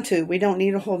holding on to. We don't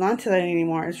need to hold on to that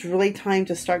anymore. It's really time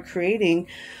to start creating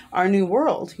our new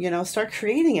world. You know, start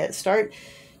creating it. Start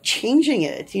changing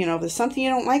it. You know, if there's something you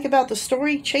don't like about the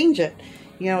story, change it.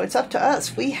 You know, it's up to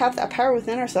us. We have that power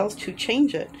within ourselves to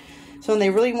change it. So when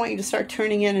they really want you to start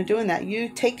turning in and doing that, you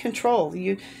take control.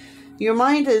 Your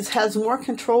mind has more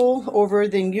control over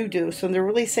than you do. So they're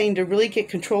really saying to really get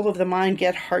control of the mind,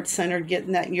 get heart-centered,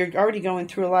 getting that. You're already going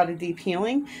through a lot of deep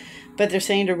healing, but they're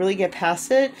saying to really get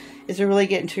past it is to really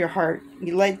get into your heart.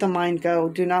 You let the mind go.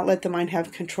 Do not let the mind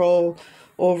have control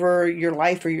over your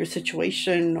life or your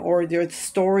situation or the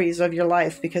stories of your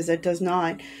life, because it does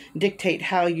not dictate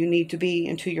how you need to be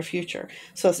into your future.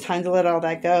 So it's time to let all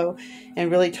that go,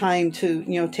 and really time to,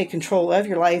 you know, take control of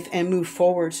your life and move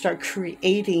forward. Start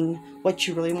creating what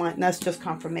you really want. And that's just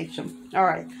confirmation. All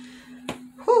right.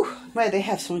 Whew. Man, they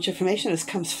have so much information. This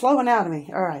comes flowing out of me.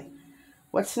 All right.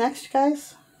 What's next,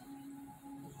 guys?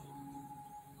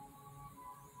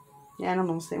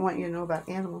 Animals. They want you to know about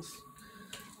animals.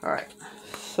 All right.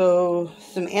 So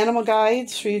some animal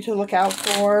guides for you to look out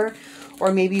for,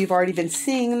 or maybe you've already been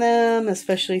seeing them,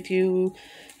 especially if you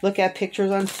look at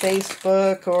pictures on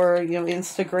Facebook or, you know,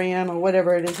 Instagram or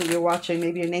whatever it is that you're watching,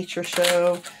 maybe a nature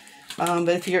show. But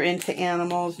if you're into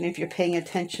animals and if you're paying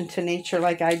attention to nature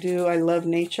like I do, I love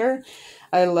nature.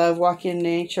 I love walking in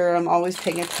nature. I'm always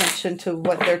paying attention to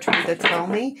what they're trying to tell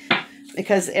me,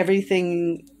 because every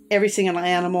single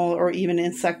animal or even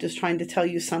insect is trying to tell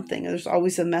you something. There's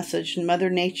always a message. And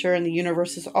Mother Nature and the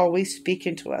universe is always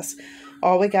speaking to us.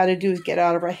 All we got to do is get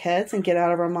out of our heads and get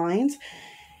out of our minds.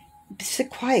 Sit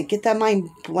quiet. Get that mind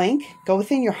blank. Go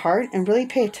within your heart and really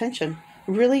pay attention.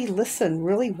 Really listen.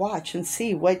 Really watch and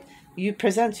see what you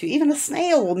present to you. Even a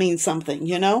snail will mean something,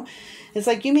 you know. It's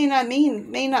like you may not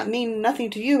mean nothing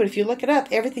to you, but if you look it up,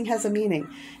 everything has a meaning.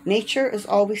 Nature is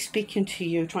always speaking to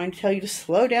you, trying to tell you to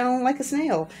slow down like a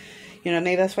snail. You know,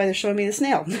 maybe that's why they're showing me the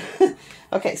snail.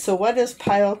 Okay, so what does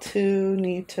pile 2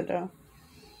 need to know?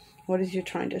 What is you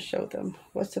trying to show them?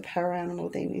 What's the power animal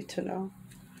they need to know?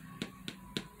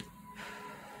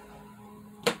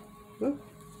 Ooh.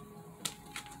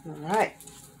 All right.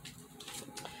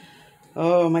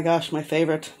 Oh my gosh, my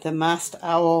favorite, the masked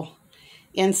owl.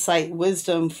 Insight,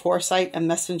 wisdom, foresight, and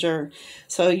messenger.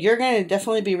 So you're going to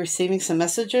definitely be receiving some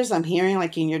messages. I'm hearing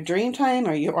like in your dream time,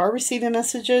 or you are receiving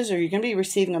messages, or you're going to be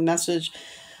receiving a message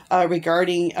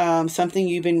regarding something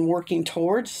you've been working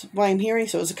towards, what I'm hearing.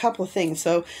 So it's a couple of things.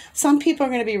 So some people are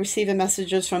going to be receiving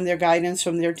messages from their guidance,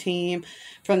 from their team,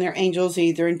 from their angels,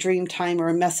 either in dream time or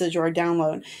a message or a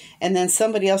download. And then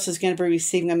somebody else is going to be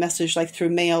receiving a message like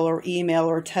through mail or email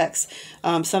or text,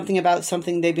 something about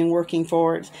something they've been working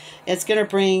towards. It's going to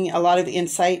bring a lot of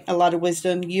insight, a lot of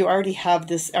wisdom. You already have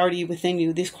this already within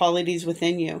you, these qualities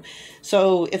within you.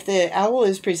 So if the owl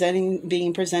is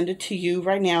being presented to you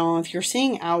right now, if you're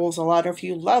seeing owls a lot, or if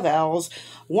you love owls,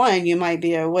 one, you might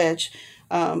be a witch.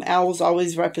 Owls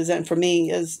always represent for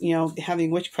me as, you know,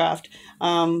 having witchcraft.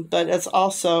 But it's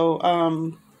also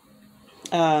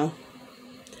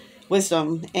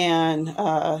wisdom and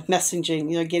messaging,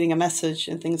 you know, getting a message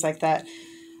and things like that.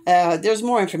 There's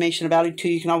more information about it too.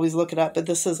 You can always look it up. But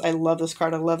this is, I love this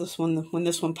card. I love this one when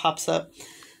this one pops up.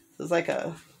 It's like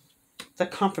it's a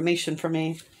confirmation for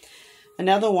me.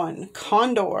 Another one,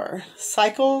 condor,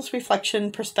 cycles,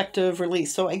 reflection, perspective,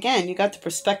 release. So again, you got the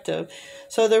perspective.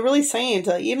 So they're really saying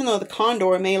to, even though the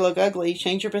condor may look ugly,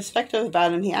 change your perspective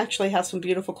about him. He actually has some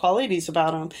beautiful qualities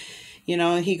about him. You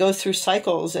know, he goes through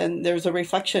cycles, and there's a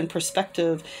reflection,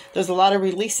 perspective. There's a lot of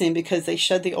releasing because they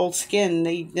shed the old skin.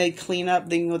 They clean up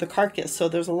the, you know, the carcass. So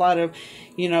there's a lot of,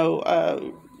 you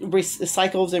know,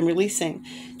 cycles and releasing.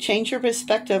 Change your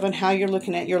perspective on how you're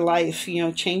looking at your life. You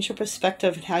know, change your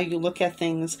perspective and how you look at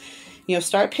things. You know,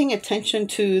 start paying attention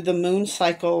to the moon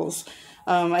cycles.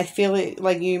 I feel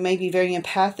like you may be very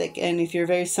empathic, and if you're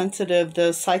very sensitive,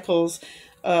 the cycles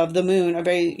of the moon are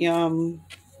very,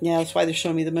 yeah, that's why they're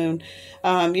showing me the moon.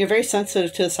 You're very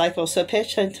sensitive to the cycles, so pay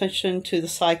attention to the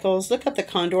cycles. Look up the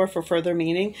condor for further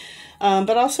meaning.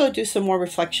 But also do some more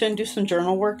reflection, do some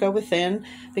journal work, go within,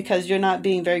 because you're not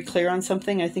being very clear on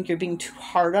something. I think you're being too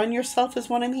hard on yourself is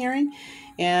what I'm hearing.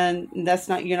 And that's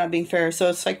not, you're not being fair. So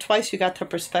it's like twice you got the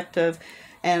perspective,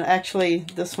 and actually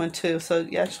this one too. So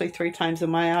actually 3 times in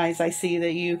my eyes, I see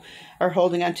that you are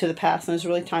holding on to the past, and it's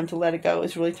really time to let it go.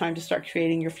 It's really time to start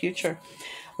creating your future.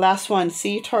 Last one,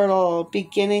 sea turtle,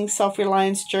 beginning,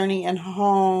 self-reliance, journey, and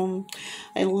home.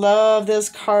 I love this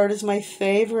card. It's my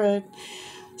favorite.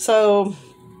 So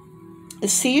the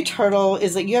sea turtle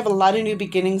is that you have a lot of new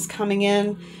beginnings coming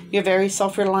in. You're very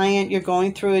self-reliant. You're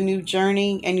going through a new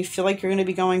journey, and you feel like you're going to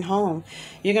be going home.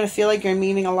 You're going to feel like you're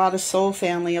meeting a lot of soul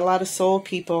family, a lot of soul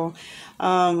people.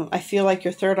 I feel like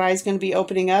your third eye is going to be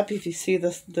opening up. If you see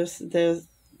the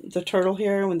the turtle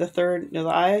here, when the third, the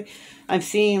eye, I'm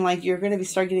seeing like you're going to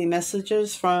start getting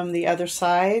messages from the other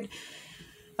side,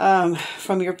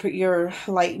 from your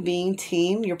light being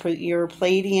team, your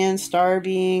Pleiadian, star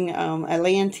being,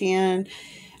 Atlantean.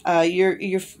 You're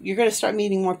going to start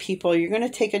meeting more people. You're going to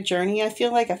take a journey. I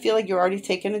feel like you're already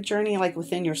taking a journey, like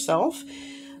within yourself.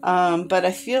 But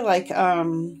I feel like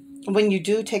when you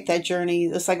do take that journey,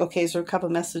 it's like, okay, so a couple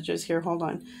messages here. Hold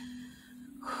on.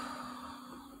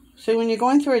 So when you're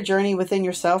going through a journey within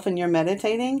yourself and you're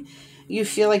meditating, you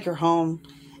feel like you're home.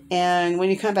 And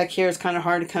when you come back here, it's kind of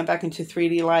hard to come back into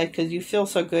 3D life because you feel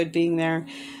so good being there.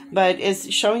 But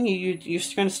it's showing you're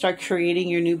going to start creating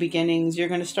your new beginnings. You're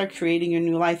going to start creating your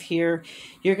new life here.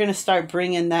 You're going to start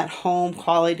bringing that home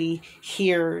quality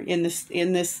here in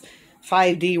this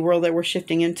 5D world that we're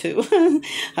shifting into.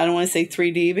 I don't want to say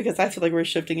 3D because I feel like we're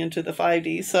shifting into the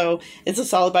 5D. So it's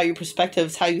just all about your perspective.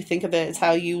 It's how you think of it. It's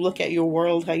how you look at your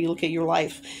world, how you look at your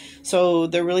life. So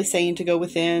they're really saying to go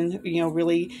within,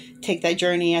 really take that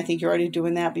journey. I think you're already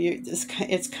doing that, but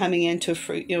it's coming into,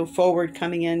 forward,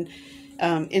 coming in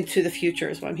into the future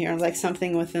is what I'm hearing. Like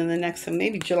something within the next,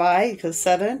 maybe July, because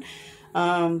 7,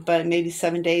 but maybe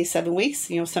 7 days, 7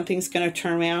 weeks, something's going to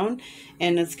turn around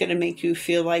and it's going to make you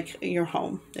feel like you're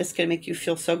home. It's going to make you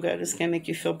feel so good. It's going to make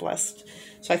you feel blessed.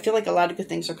 So I feel like a lot of good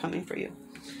things are coming for you.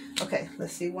 Okay,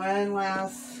 let's see. One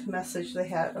last message they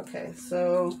had. Okay,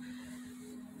 so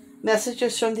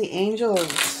messages from the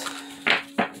angels.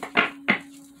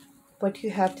 What do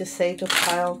you have to say to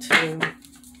pile 2?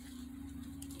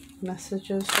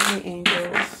 Messages from the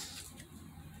angels.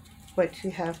 What do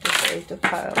you have to say to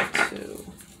pile 2?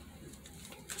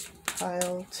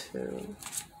 Pile 2.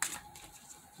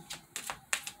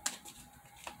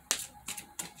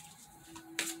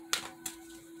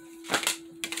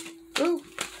 Ooh,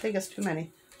 I think it's too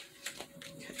many.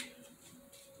 Okay.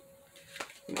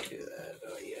 Let me do that.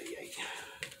 Oh, yeah.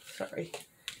 Sorry.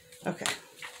 Okay.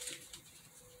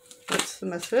 What's the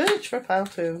message for pile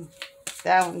 2?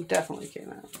 That one definitely came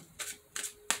out.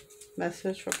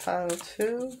 Message for pile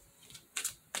 2.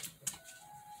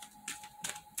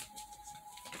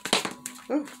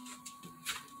 Ooh.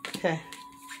 Okay.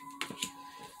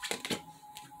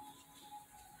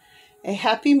 A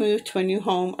happy move to a new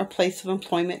home or place of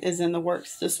employment is in the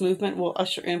works. This movement will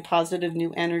usher in positive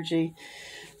new energy.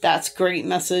 That's great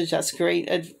message. That's great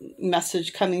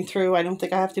message coming through. I don't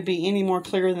think I have to be any more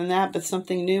clear than that, but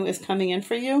something new is coming in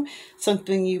for you.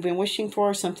 Something you've been wishing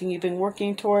for, something you've been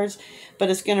working towards, but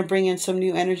it's going to bring in some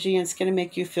new energy and it's going to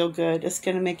make you feel good. It's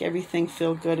going to make everything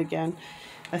feel good again.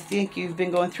 I think you've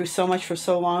been going through so much for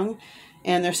so long,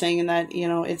 and they're saying that,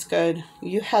 it's good.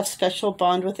 You have special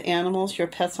bond with animals. Your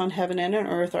pets on heaven and on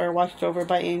earth are watched over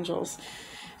by angels.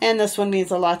 And this one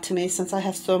means a lot to me since I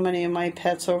have so many of my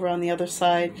pets over on the other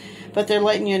side. But they're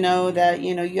letting you know that,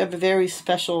 you have a very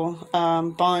special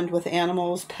bond with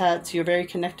animals, pets. You're very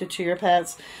connected to your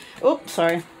pets. Oh,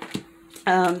 sorry.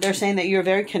 They're saying that you're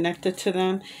very connected to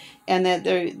them and that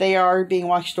they are being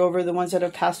watched over, the ones that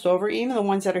have passed over. Even the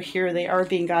ones that are here, they are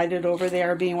being guided over. They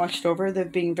are being watched over. They're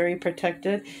being very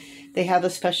protected. They have a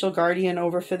special guardian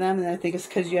over for them, and I think it's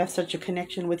because you have such a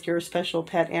connection with your special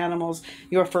pet animals,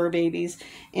 your fur babies.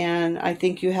 And I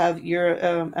think you're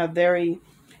a very,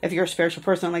 if you're a spiritual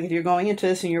person, like if you're going into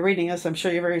this and you're reading this, I'm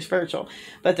sure you're very spiritual.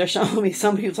 But there's showing me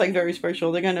somebody who's like very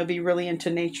spiritual. They're going to be really into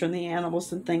nature and the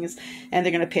animals and things, and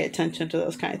they're going to pay attention to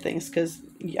those kind of things because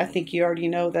I think you already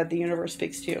know that the universe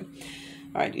speaks to you.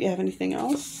 All right, do you have anything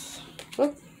else?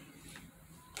 Whoop,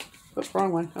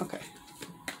 wrong one. Okay.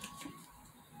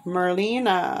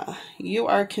 Merlina, you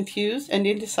are confused and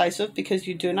indecisive because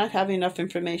you do not have enough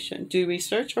information. Do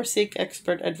research or seek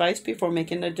expert advice before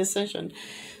making a decision.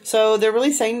 So they're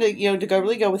really saying that, to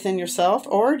go within yourself,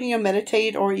 or,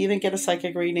 meditate, or even get a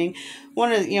psychic reading.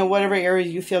 One of, whatever area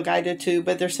you feel guided to,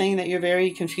 but they're saying that you're very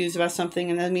confused about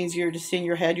something, and that means you're just in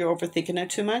your head, you're overthinking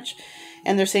it too much.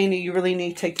 And they're saying that you really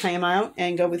need to take time out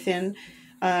and go within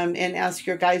and ask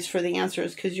your guides for the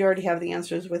answers, because you already have the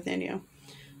answers within you.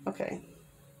 Okay.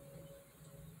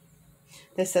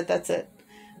 They said that's it.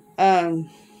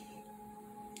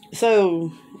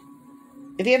 So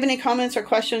if you have any comments or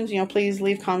questions, please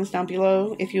leave comments down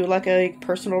below. If you would like a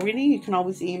personal reading, you can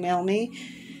always email me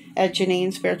at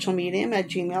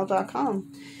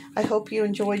jaeneenspiritualmedium@gmail.com. I hope you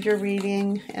enjoyed your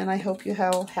reading, and I hope you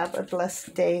have a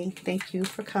blessed day. Thank you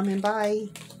for coming by.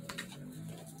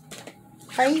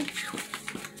 Bye.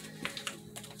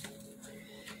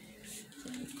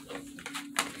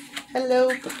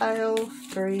 Hello, pile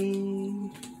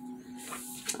 3.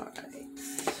 All right.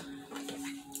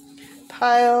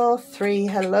 Pile 3,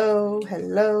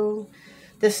 hello.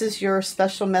 This is your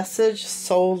special message,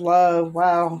 soul love.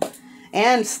 Wow.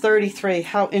 And it's 33.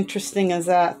 How interesting is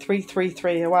that?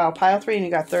 333. Wow, pile 3 and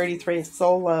you got 33.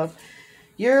 Soul love.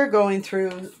 You're going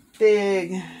through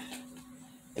big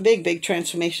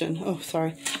transformation. Oh,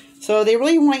 sorry. So they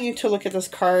really want you to look at this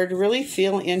card, really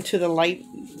feel into the light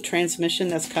transmission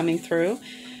that's coming through,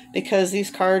 because these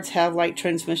cards have light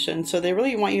transmission. So they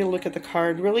really want you to look at the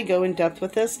card, really go in depth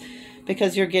with this,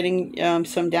 because you're getting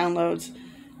some downloads.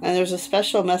 And there's a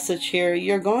special message here.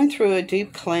 You're going through a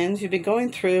deep cleanse. You've been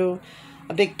going through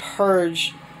a big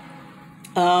purge,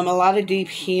 a lot of deep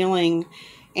healing.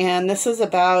 And this is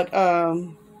about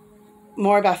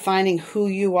more about finding who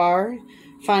you are,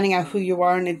 finding out who you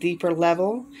are on a deeper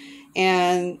level.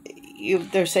 And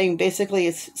they're saying basically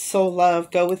it's soul love.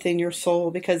 Go within your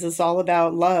soul, because it's all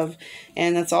about love,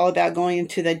 and it's all about going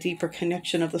into that deeper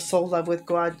connection of the soul love with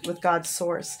God, with God's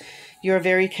source. You're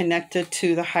very connected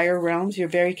to the higher realms. You're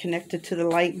very connected to the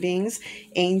light beings,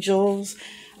 angels.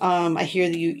 I hear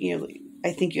that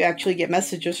I think you actually get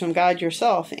messages from God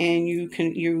yourself, and you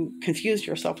confuse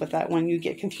yourself with that one. You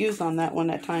get confused on that one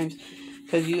at times,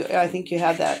 because I think you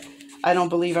have that. I don't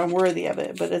believe I'm worthy of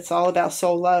it, but it's all about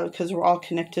soul love, because we're all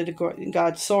connected to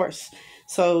God's source.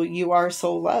 So you are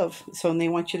soul love. So they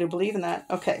want you to believe in that.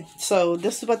 Okay, so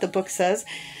this is what the book says.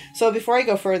 So before I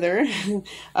go further,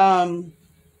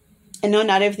 I know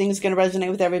not everything's going to resonate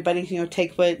with everybody.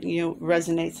 Take what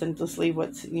resonates and just leave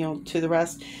what's to the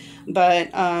rest.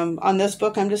 But on this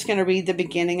book, I'm just going to read the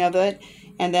beginning of it,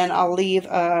 and then I'll leave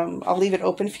it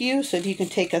open for you. So if you can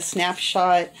take a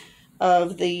snapshot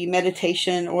of the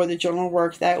meditation or the journal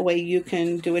work, that way you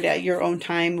can do it at your own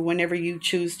time whenever you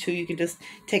choose to. You can just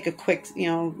take a quick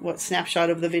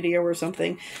snapshot of the video or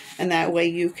something, and that way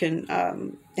you can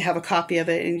have a copy of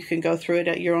it and you can go through it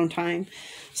at your own time.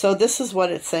 So this is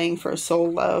what it's saying for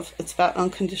soul love. It's about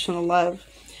unconditional love.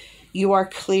 You are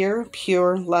clear,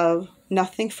 pure love.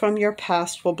 Nothing from your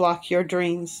past will block your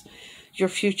dreams. Your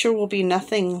future will be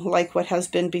nothing like what has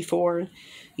been before.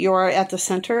 You are at the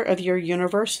center of your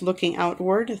universe, looking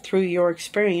outward through your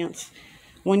experience.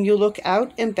 When you look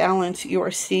out in balance, you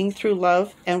are seeing through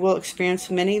love and will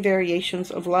experience many variations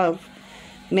of love.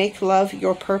 Make love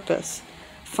your purpose.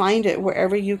 Find it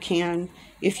wherever you can.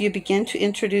 If you begin to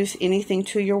introduce anything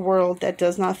to your world that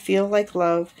does not feel like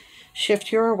love,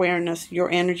 shift your awareness,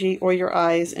 your energy, or your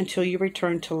eyes until you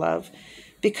return to love.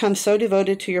 Become so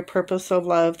devoted to your purpose of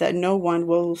love that no one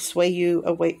will sway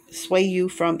you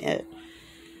from it.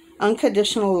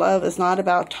 Unconditional love is not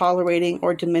about tolerating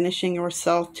or diminishing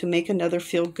yourself to make another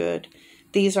feel good.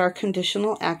 These are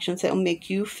conditional actions that will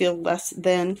make you feel less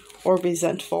than or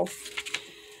resentful.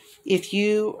 If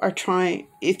you are trying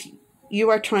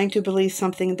to believe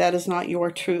something that is not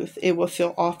your truth, it will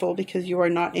feel awful because you are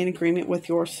not in agreement with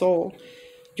your soul.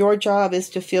 Your job is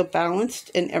to feel balanced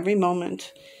in every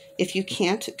moment. If you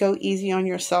can't, go easy on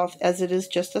yourself, as it is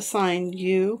just a sign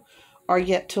you are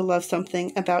yet to love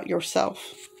something about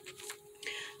yourself.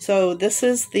 So this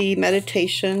is the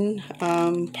meditation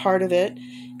part of it.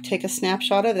 Take a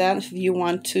snapshot of that. If you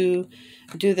want to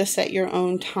do this at your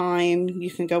own time,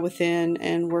 you can go within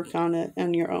and work on it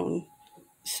in your own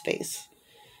space.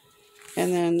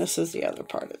 And then this is the other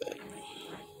part of it.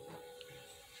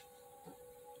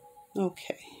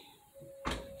 Okay.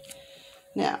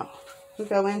 Now, we'll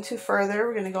go into further.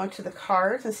 We're going to go into the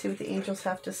cards and see what the angels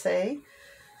have to say.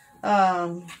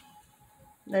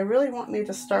 They really want me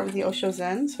to start with the Osho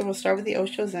Zen, so we'll start with the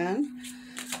Osho Zen.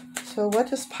 So what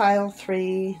does pile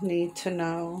 3 need to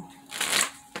know?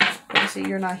 What is it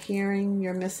you're not hearing,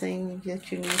 you're missing,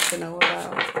 that you need to know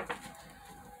about?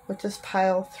 What does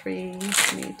pile 3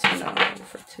 need to know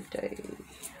for today?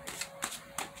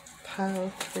 Pile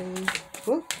 3.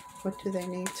 Whoop. What do they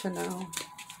need to know?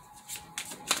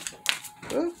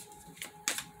 Whoop.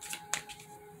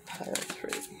 Pile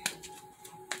 3.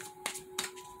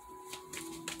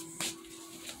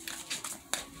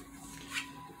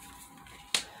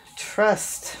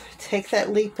 Trust. Take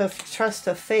that leap of trust,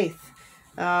 of faith.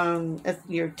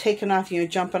 You're taking off, you're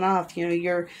jumping off,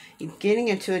 you're getting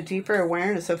into a deeper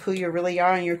awareness of who you really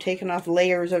are, and you're taking off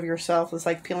layers of yourself. It's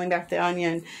like peeling back the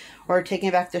onion or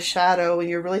taking back the shadow, and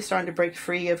you're really starting to break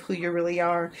free of who you really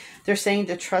are. They're saying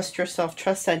to trust yourself,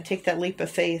 trust that, take that leap of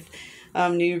faith.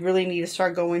 You really need to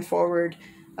start going forward.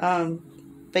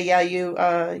 But yeah,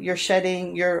 you're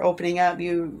shedding, you're opening up,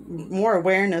 more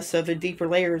awareness of the deeper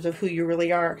layers of who you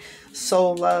really are.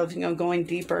 Soul love, going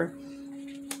deeper.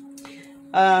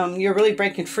 You're really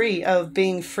breaking free of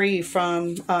being free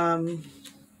from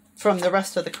the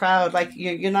rest of the crowd. Like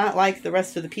you're not like the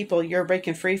rest of the people. You're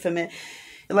breaking free from it.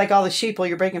 like all the sheep, while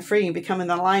you're breaking free and becoming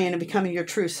the lion and becoming your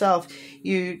true self,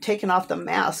 you taking off the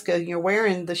mask. You're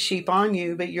wearing the sheep on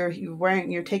you, but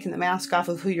you're taking the mask off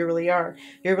of who you really are.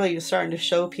 You're really just starting to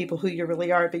show people who you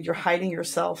really are, but you're hiding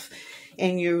yourself,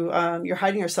 and you're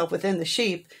hiding yourself within the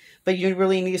sheep. But you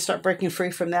really need to start breaking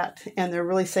free from that. And they're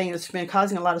really saying it's been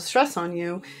causing a lot of stress on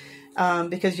you,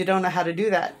 because you don't know how to do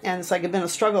that. And it's like it's been a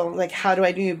struggle. Like, how do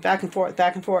I do back and forth,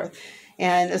 back and forth?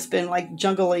 And it's been like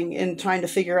juggling and trying to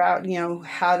figure out,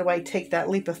 how do I take that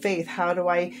leap of faith? How do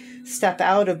I step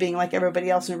out of being like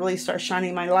everybody else and really start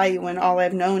shining my light when all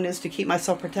I've known is to keep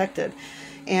myself protected?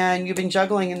 And you've been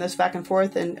juggling in this back and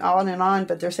forth and on,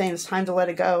 but they're saying it's time to let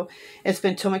it go. It's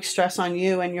been too much stress on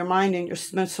you and your mind, and there's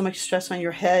been so much stress on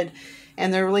your head.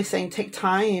 And they're really saying, take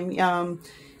time.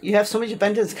 You have so much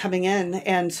abundance coming in,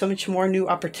 and so much more new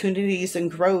opportunities and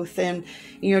growth. And,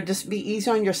 just be easy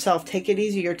on yourself. Take it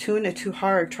easy. You're doing it too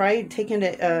hard. Try taking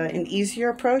an easier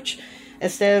approach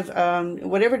instead of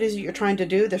whatever it is that you're trying to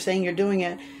do. They're saying you're doing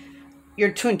it.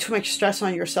 You're doing too much stress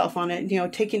on yourself on it.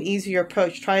 Take an easier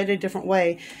approach. Try it a different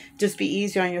way. Just be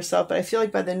easy on yourself. But I feel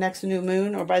like by the next new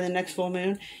moon or by the next full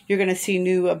moon, you're going to see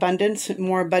new abundance.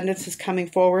 More abundance is coming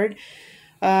forward.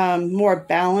 More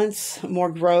balance,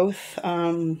 more growth.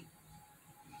 A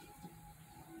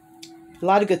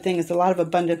lot of good things, a lot of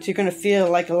abundance. You're going to feel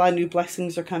like a lot of new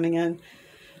blessings are coming in.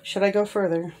 Should I go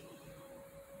further?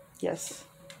 Yes.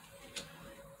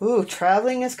 Ooh,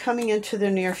 traveling is coming into the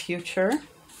near future.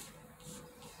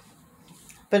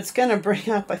 But it's going to bring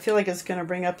up, I feel like it's going to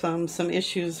bring up some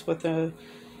issues with the...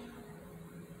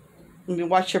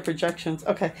 Watch your projections.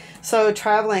 Okay, so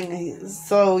traveling.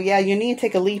 So yeah, you need to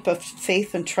take a leap of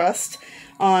faith and trust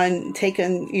on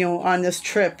taking, on this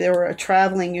trip. They were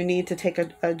traveling. You need to take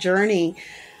a journey.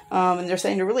 And they're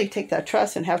saying to really take that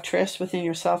trust and have trust within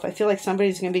yourself. I feel like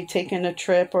somebody's going to be taking a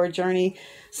trip or a journey.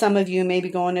 Some of you may be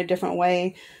going a different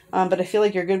way. But I feel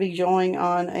like you're going to be going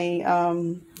on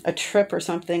a trip or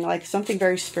something, like something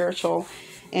very spiritual.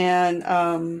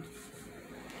 And,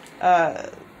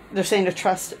 they're saying to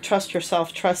trust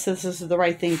yourself, trust this is the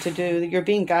right thing to do. You're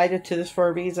being guided to this for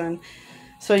a reason.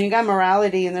 So you got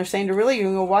morality, and they're saying to really,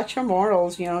 watch your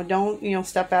morals. Don't,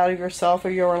 step out of yourself or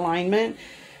your alignment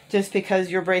just because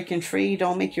you're breaking free.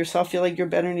 Don't make yourself feel like you're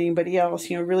better than anybody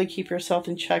else. Really keep yourself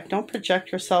in check. Don't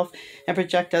project yourself and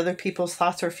project other people's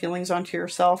thoughts or feelings onto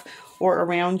yourself or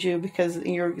around you, because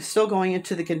you're still going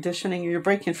into the conditioning. You're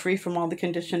breaking free from all the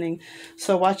conditioning.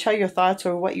 So watch how your thoughts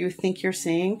or what you think you're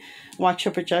seeing. Watch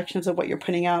your projections of what you're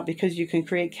putting out, because you can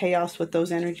create chaos with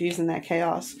those energies and that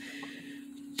chaos.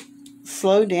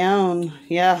 Slow down.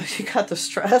 Yeah, you got the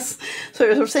stress. So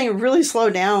we're saying really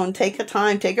slow down. Take a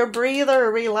time. Take a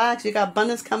breather. Relax. You got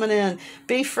abundance coming in.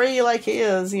 Be free like he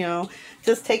is,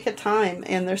 Just take a time.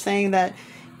 And they're saying that,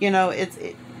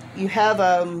 you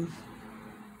have...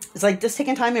 It's like just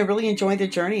taking time and really enjoying the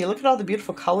journey. Look at all the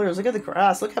beautiful colors. Look at the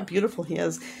grass. Look how beautiful he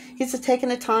is. He's just taking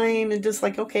the time and just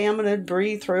like, okay, I'm going to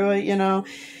breathe through it,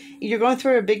 You're going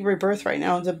through a big rebirth right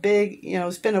now. It's a big,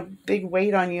 it's been a big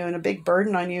weight on you and a big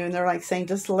burden on you. And they're like saying,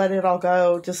 just let it all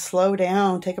go. Just slow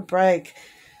down. Take a break.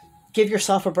 Give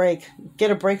yourself a break.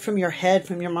 Get a break from your head,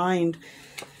 from your mind.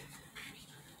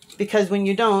 Because when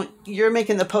you don't, you're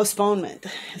making the postponement.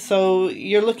 So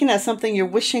you're looking at something you're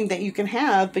wishing that you can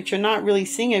have, but you're not really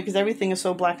seeing it because everything is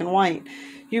so black and white.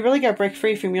 You really got to break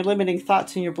free from your limiting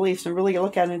thoughts and your beliefs and really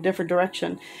look at it in a different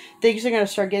direction. Things are going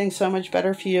to start getting so much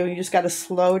better for you. You just got to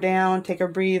slow down, take a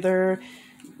breather.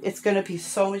 It's going to be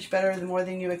so much better, more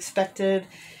than you expected.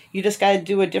 You just got to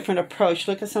do a different approach.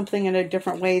 Look at something in a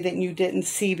different way that you didn't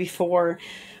see before.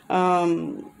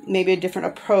 Maybe a different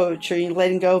approach, or you're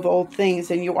letting go of old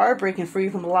things, and you are breaking free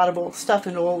from a lot of old stuff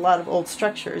and a lot of old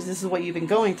structures. This is what you've been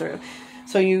going through.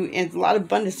 So and a lot of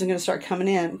abundance is going to start coming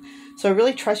in. So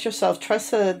really trust yourself.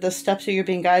 Trust the steps that you're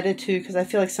being guided to, because I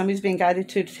feel like somebody's being guided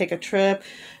to take a trip,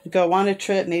 go on a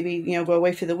trip, maybe, go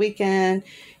away for the weekend,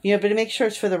 but to make sure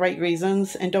it's for the right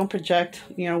reasons, and don't project,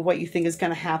 what you think is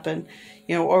going to happen,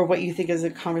 or what you think is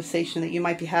a conversation that you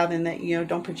might be having that,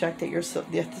 don't project that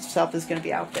yourself is going to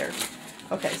be out there.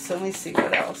 Okay, so let me see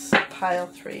what else. Pile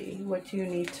 3. What do you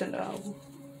need to know?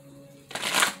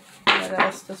 What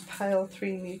else does pile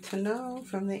 3 need to know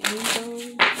from the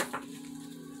angels?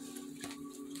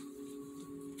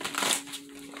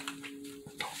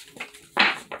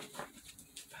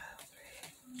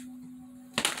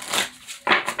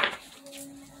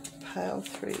 Pile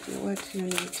 3. What do you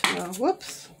need to know?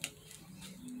 Whoops.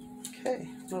 Okay,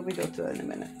 well, we go through that in a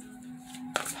minute.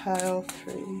 Pile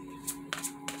 3.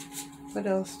 What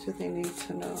else do they need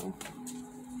to know?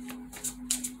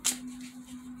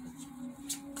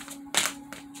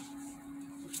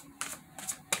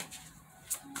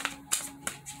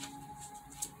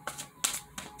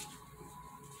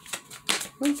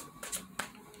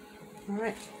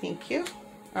 right, thank you.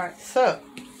 All right, so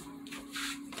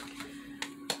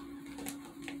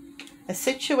a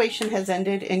situation has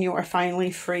ended and you are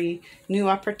finally free. New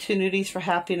opportunities for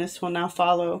happiness will now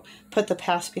follow. Put the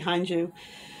past behind you.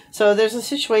 So there's a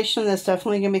situation that's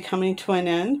definitely going to be coming to an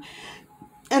end.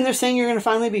 And they're saying you're going to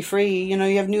finally be free. You know,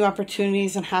 you have new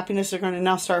opportunities and happiness are going to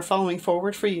now start following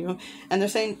forward for you. And they're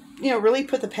saying, you know, really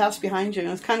put the past behind you.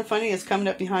 And it's kind of funny, it's coming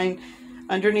up behind,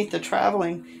 underneath the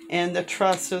traveling and the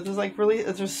trust. So there's like really,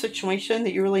 there's a situation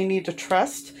that you really need to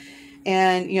trust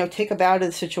and, you know, take a bow to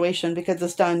the situation because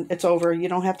it's done. It's over. You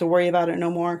don't have to worry about it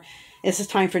no more. This is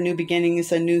time for new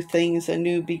beginnings and new things and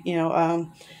new,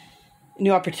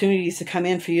 new opportunities to come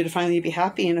in for you to finally be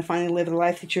happy and to finally live the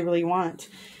life that you really want.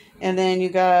 And then you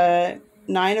got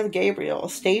 9 of Gabriel.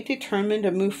 Stay determined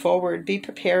to move forward. Be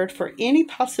prepared for any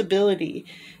possibility.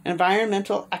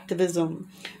 Environmental activism.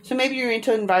 So maybe you're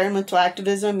into environmental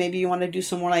activism. Maybe you want to do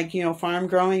some more like, you know, farm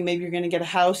growing. Maybe you're going to get a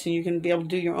house and you're going to be able to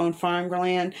do your own farm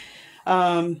land.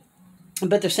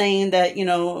 But they're saying that, you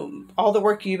know, all the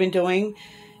work you've been doing,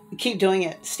 keep doing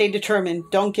it. Stay determined.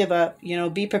 Don't give up. You know,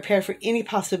 be prepared for any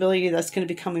possibility that's going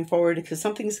to be coming forward because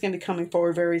something's going to be coming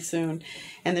forward very soon.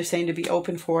 And they're saying to be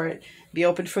open for it. Be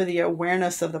open for the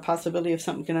awareness of the possibility of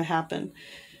something going to happen.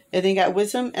 And then you got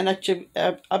wisdom and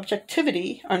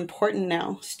objectivity are important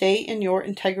now. Stay in your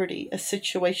integrity. A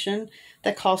situation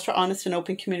that calls for honest and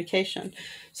open communication.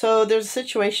 So there's a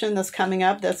situation that's coming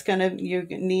up that's going to, you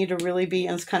need to really be,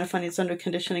 and it's kind of funny, it's under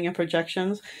conditioning and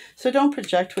projections. So don't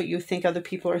project what you think other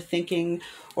people are thinking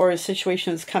or a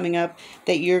situation that's coming up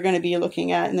that you're going to be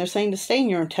looking at. And they're saying to stay in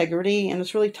your integrity, and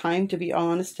it's really time to be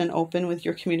honest and open with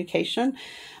your communication.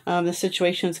 The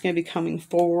situation is going to be coming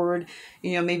forward,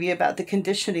 you know, maybe about the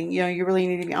conditioning. You know, you really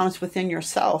need to be honest within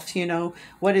yourself. You know,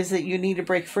 what is it you need to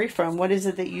break free from? What is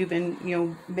it that you've been, you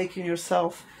know, making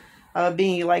yourself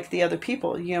being like the other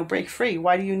people? You know, break free.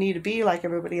 Why do you need to be like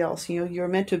everybody else? You know, you're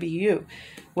meant to be you.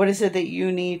 What is it that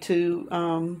you need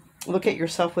to look at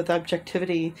yourself with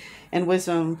objectivity and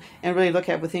wisdom and really look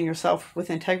at within yourself with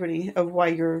integrity of why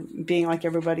you're being like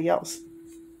everybody else?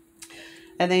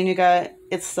 And then you got,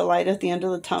 it's the light at the end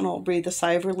of the tunnel. Breathe a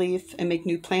sigh of relief and make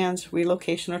new plans,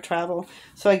 relocation or travel.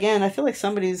 So again, I feel like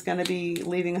somebody's going to be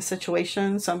leaving a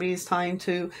situation. Somebody's time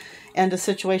to end a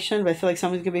situation, but I feel like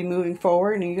somebody's going to be moving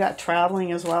forward. And you got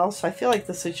traveling as well. So I feel like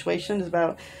the situation is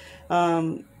about,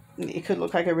 it could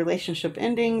look like a relationship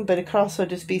ending, but it could also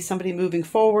just be somebody moving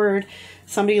forward,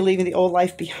 somebody leaving the old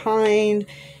life behind.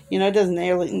 You know, it doesn't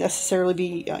necessarily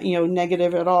be, you know,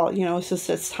 negative at all. You know, it's just,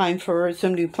 it's time for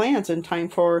some new plans and time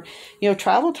for, you know,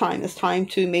 travel time. It's time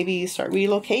to maybe start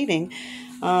relocating.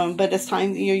 But it's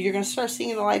time, you know, you're going to start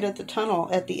seeing the light at the tunnel,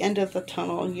 at the end of the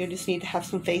tunnel. You just need to have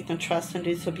some faith and trust and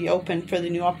just to be open for the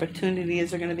new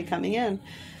opportunities that are going to be coming in.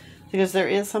 Because there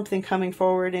is something coming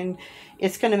forward and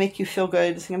it's going to make you feel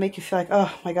good. It's going to make you feel like,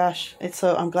 oh my gosh,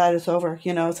 I'm glad it's over.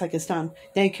 You know, it's like it's done.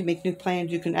 Then you can make new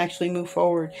plans. You can actually move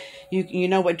forward. You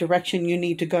know what direction you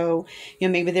need to go. You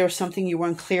know, maybe there was something you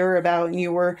weren't clear about and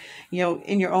you were, you know,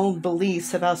 in your own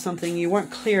beliefs about something. You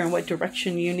weren't clear in what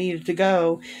direction you needed to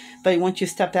go. But once you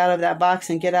stepped out of that box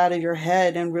and get out of your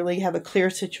head and really have a clear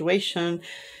situation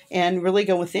and really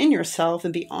go within yourself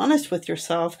and be honest with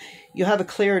yourself, you'll have a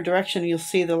clearer direction. You'll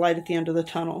see the light at the end of the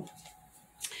tunnel.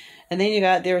 And then you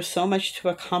got, there's so much to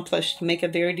accomplish, to make a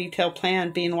very detailed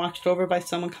plan, being watched over by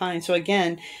someone kind. So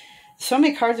again, so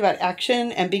many cards about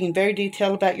action and being very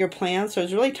detailed about your plans. So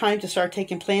it's really time to start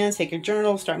taking plans, take your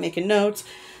journal, start making notes,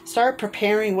 start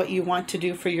preparing what you want to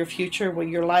do for your future, what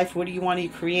your life, what do you want to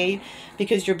create,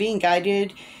 because you're being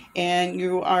guided and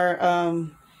you are,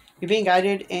 you're being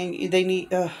guided and they need,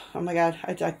 oh my God,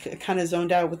 I kind of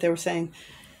zoned out what they were saying.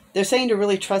 They're saying to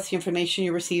really trust the information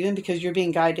you're receiving because you're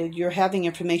being guided. You're having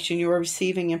information, you are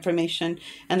receiving information,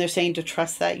 and they're saying to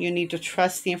trust that. You need to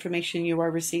trust the information you are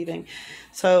receiving.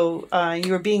 So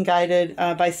you're being guided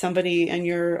by somebody, and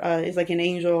you're it's like an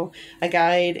angel, a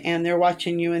guide, and they're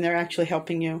watching you, and they're actually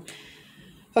helping you.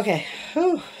 Okay,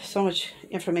 whew, so much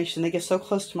information. They get so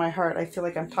close to my heart. I feel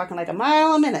like I'm talking like a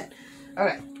mile a minute. All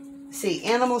right, see,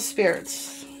 animal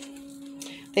spirits.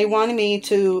 They wanted me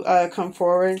to come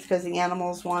forward because the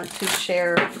animals want to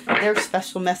share their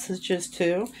special messages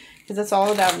too, because it's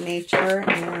all about nature,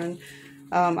 and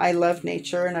I love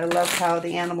nature, and I love how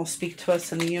the animals speak to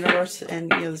us in the universe,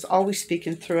 and you know, it's always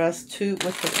speaking through us too,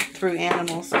 through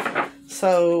animals.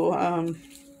 So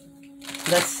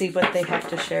let's see what they have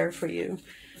to share for you.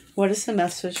 What is the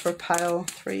message for pile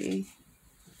 3?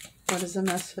 What is the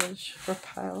message for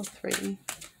pile 3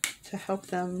 to help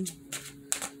them?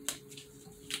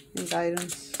 And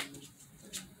guidance.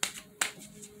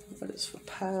 What is for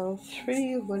pile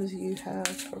 3? What do you have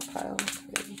for pile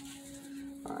 3?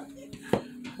 All right.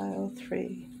 Pile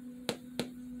 3.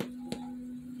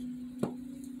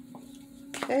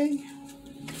 Okay.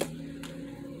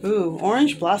 Ooh,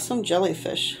 orange blossom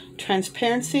jellyfish.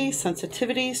 Transparency,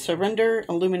 sensitivity, surrender,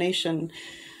 illumination.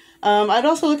 I'd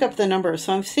also look up the numbers.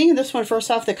 So I'm seeing this one first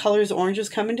off, the colors orange is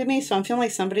coming to me. So I'm feeling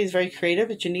like somebody's very creative,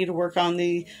 but you need to work on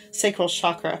the sacral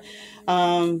chakra.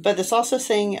 But it's also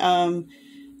saying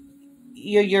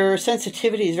your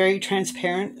sensitivity is very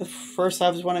transparent. First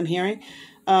off is what I'm hearing.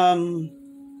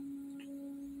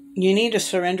 You need to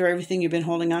surrender everything you've been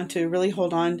holding on to. Really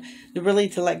hold on, really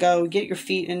to let go. Get your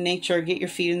feet in nature, get your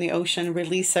feet in the ocean,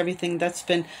 release everything that's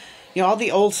been, all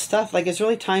the old stuff. Like, it's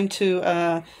really time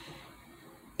to,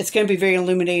 it's going to be very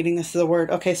illuminating. This is the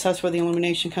word. Okay, so that's where the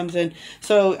illumination comes in.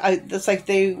 So it's like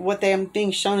what they am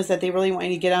being shown is that they really want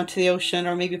you to get out to the ocean,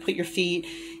 or maybe put your feet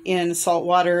in salt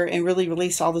water and really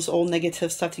release all this old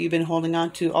negative stuff that you've been holding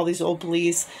on to, all these old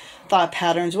beliefs, thought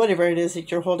patterns, whatever it is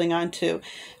that you're holding on to,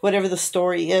 whatever the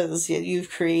story is that you've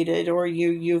created or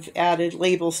you've added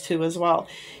labels to as well.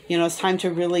 It's time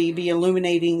to really be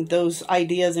illuminating those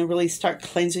ideas and really start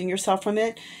cleansing yourself from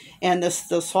it. And the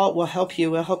salt will help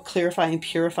you. Will help clarify and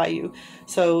purify you.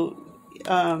 So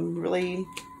really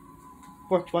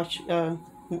worked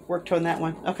on that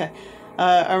one. Okay.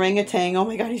 Orangutan. Oh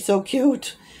my God, he's so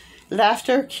cute.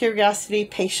 Laughter, curiosity,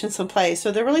 patience, and play.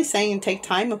 So they're really saying take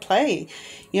time and play.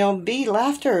 Be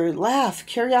laughter, laugh,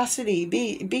 curiosity,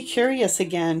 be curious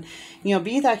again.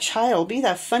 Be that child, be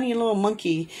that funny little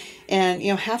monkey, and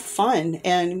have fun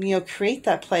and create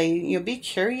that play. Be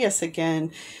curious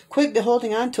again. Quit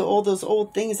holding on to all those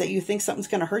old things that you think something's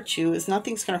going to hurt you. Is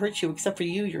nothing's going to hurt you except for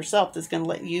you yourself. That's going to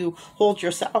let you hold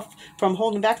yourself from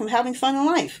holding back from having fun in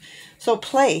life. So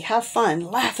play, have fun,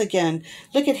 laugh again.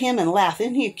 Look at him and laugh.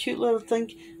 Isn't he a cute little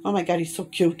thing? Oh my God, he's so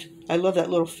cute. I love that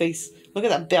little face. Look at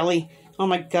that belly. Oh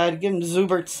my God, give him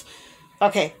Zuberts.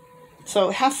 Okay,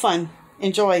 so have fun,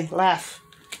 enjoy, laugh.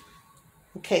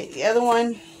 Okay, the other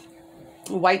one,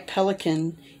 white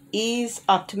pelican. Ease,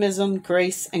 optimism,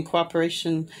 grace, and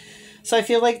cooperation. So I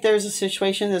feel like there's a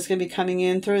situation that's going to be coming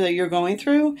in through that you're going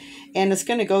through, and it's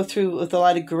going to go through with a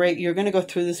lot of you're going to go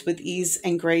through this with ease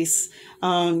and grace.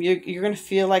 You're going to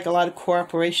feel like a lot of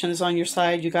cooperation is on your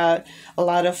side. You got a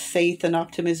lot of faith and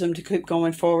optimism to keep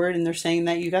going forward, and they're saying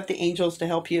that you got the angels to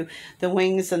help you. The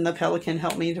wings and the pelican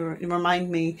help me to remind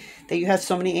me that you have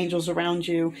so many angels around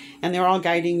you, and they're all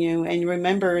guiding you. And you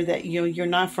remember that you're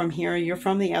not from here, you're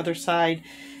from the other side.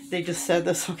 They just said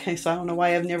this. Okay, so I don't know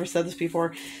why I've never said this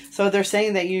before. So they're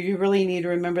saying that you really need to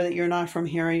remember that you're not from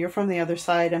here. You're from the other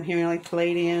side. I'm hearing like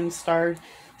Palladian, Star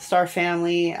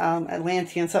Family,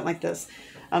 Atlantean, something like this.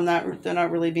 They're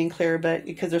not really being clear, but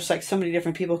because there's like so many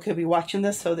different people could be watching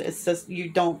this, so it's just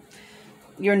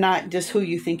you're not just who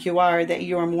you think you are, that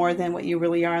you are more than what you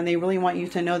really are. And they really want you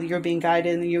to know that you're being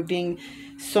guided and you're being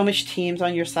so much teams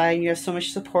on your side and you have so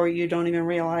much support you don't even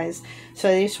realize. So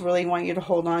they just really want you to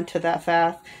hold on to that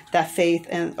faith.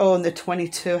 And and the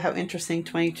 22, how interesting,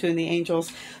 22 and the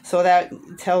angels. So that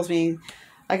tells me,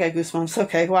 I got goosebumps.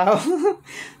 Okay, wow.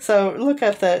 So look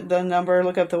up the number,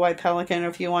 look up the white pelican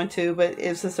if you want to, but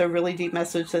it's just a really deep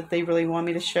message that they really want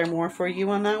me to share more for you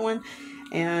on that one.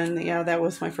 And yeah, that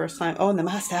was my first time. Oh, and the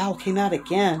masked owl came out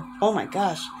again. Oh my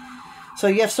gosh. So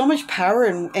you have so much power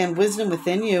and wisdom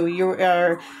within you.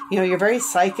 You're very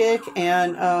psychic,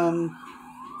 and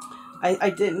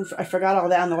I forgot all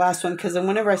that on the last one, because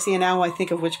whenever I see an owl, I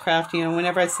think of witchcraft.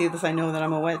 Whenever I see this, I know that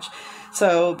I'm a witch.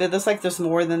 So there's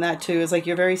more than that too. It's like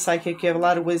you're very psychic. You have a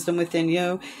lot of wisdom within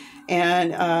you,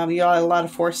 and you have a lot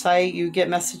of foresight. You get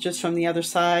messages from the other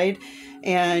side,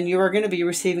 and you are going to be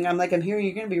receiving. I'm hearing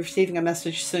you're going to be receiving a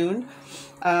message soon.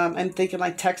 I'm thinking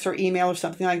like text or email or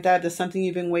something like that. There's something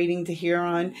you've been waiting to hear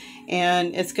on,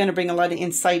 and it's going to bring a lot of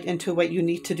insight into what you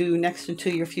need to do next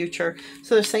into your future.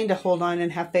 So they're saying to hold on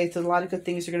and have faith. There's a lot of good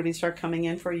things are going to start coming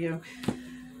in for you.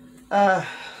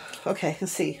 Okay,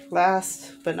 let's see.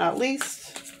 Last but not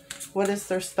least, what is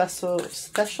their special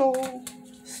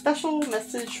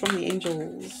message from the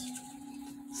angels?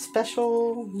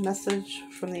 Special message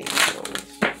from the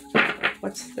angels.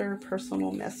 What's their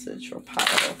personal message for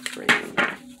pile 3?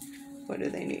 What do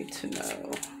they need to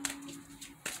know?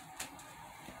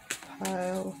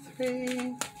 Pile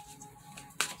 3.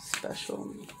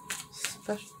 Special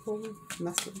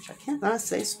message. I can't not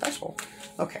say special.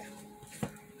 Okay.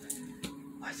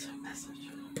 What's their message?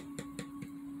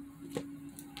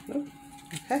 Oh,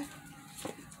 okay.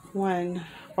 1.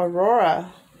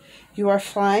 Aurora. You are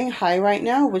flying high right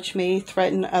now, which may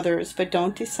threaten others, but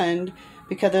don't descend,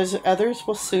 because others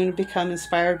will soon become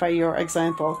inspired by your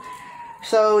example.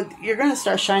 So you're going to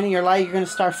start shining your light. You're going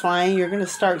to start flying. You're going to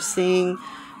start seeing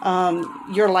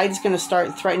your light is going to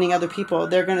start threatening other people.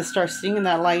 They're going to start seeing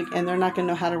that light, and they're not going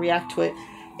to know how to react to it.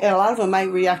 And a lot of them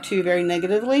might react to you very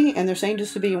negatively, and they're saying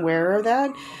just to be aware of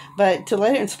that, but to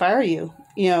let it inspire you,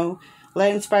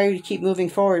 let it inspire you to keep moving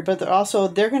forward. But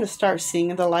they're going to start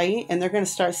seeing the light, and they're going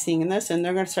to start seeing this, and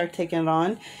they're going to start taking it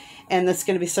on. And that's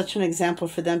going to be such an example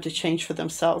for them to change for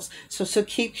themselves. So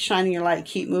keep shining your light,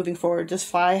 keep moving forward, just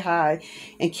fly high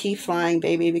and keep flying,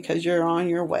 baby, because you're on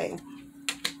your way.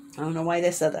 I don't know why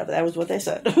they said that, but that was what they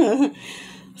said.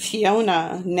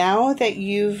 Fiona, now that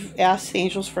you've asked the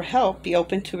angels for help, be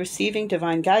open to receiving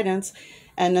divine guidance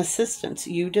and assistance.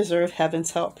 You deserve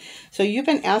heaven's help. So you've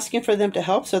been asking for them to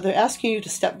help, so they're asking you to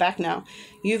step back now.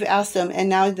 You've asked them, and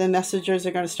now the messengers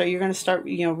are going to start, you're going to start,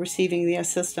 receiving the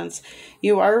assistance.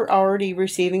 You are already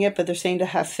receiving it, but they're saying to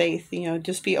have faith,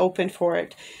 just be open for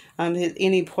it. At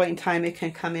any point in time it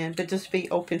can come in, but just be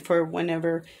open for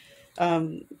whenever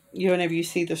you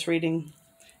see this reading.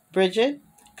 Bridget,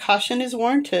 caution is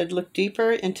warranted. Look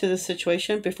deeper into the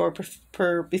situation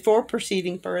before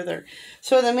proceeding further.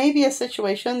 So there may be a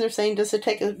situation, they're saying just to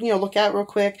take a look at real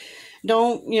quick.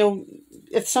 Don't,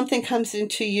 if something comes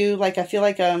into you, like I feel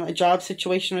like a job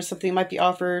situation or something might be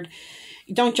offered,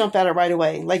 don't jump at it right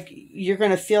away. Like you're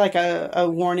going to feel like a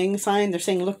warning sign. They're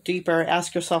saying look deeper,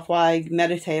 ask yourself why,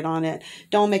 meditate on it.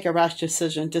 Don't make a rash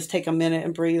decision. Just take a minute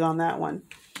and breathe on that one.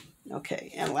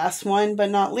 Okay, and last one but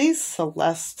not least,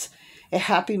 Celeste. A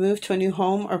happy move to a new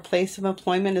home or place of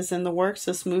employment is in the works.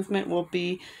 This movement will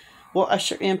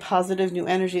usher in positive new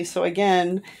energy. So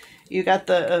again, you got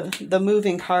the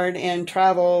moving card and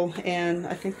travel, and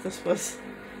I think this was,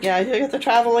 yeah, I got the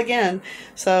travel again.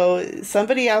 So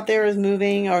somebody out there is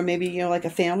moving, or maybe like a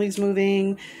family's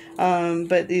moving,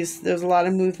 but there's a lot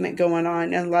of movement going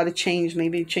on and a lot of change.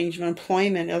 Maybe change of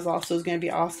employment is going to be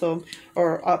awesome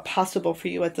or possible for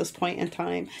you at this point in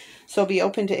time. So be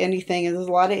open to anything. And there's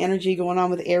a lot of energy going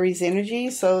on with Aries energy.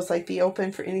 So it's like be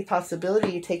open for any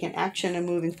possibility, taking action and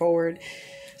moving forward.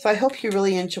 So I hope you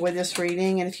really enjoyed this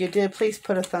reading. And if you did, please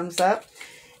put a thumbs up.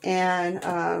 And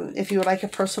if you would like a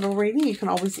personal reading, you can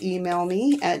always email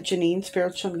me at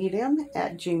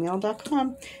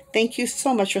jaeneenspiritualmedium@gmail.com. Thank you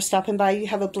so much for stopping by. You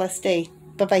have a blessed day.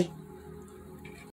 Bye-bye.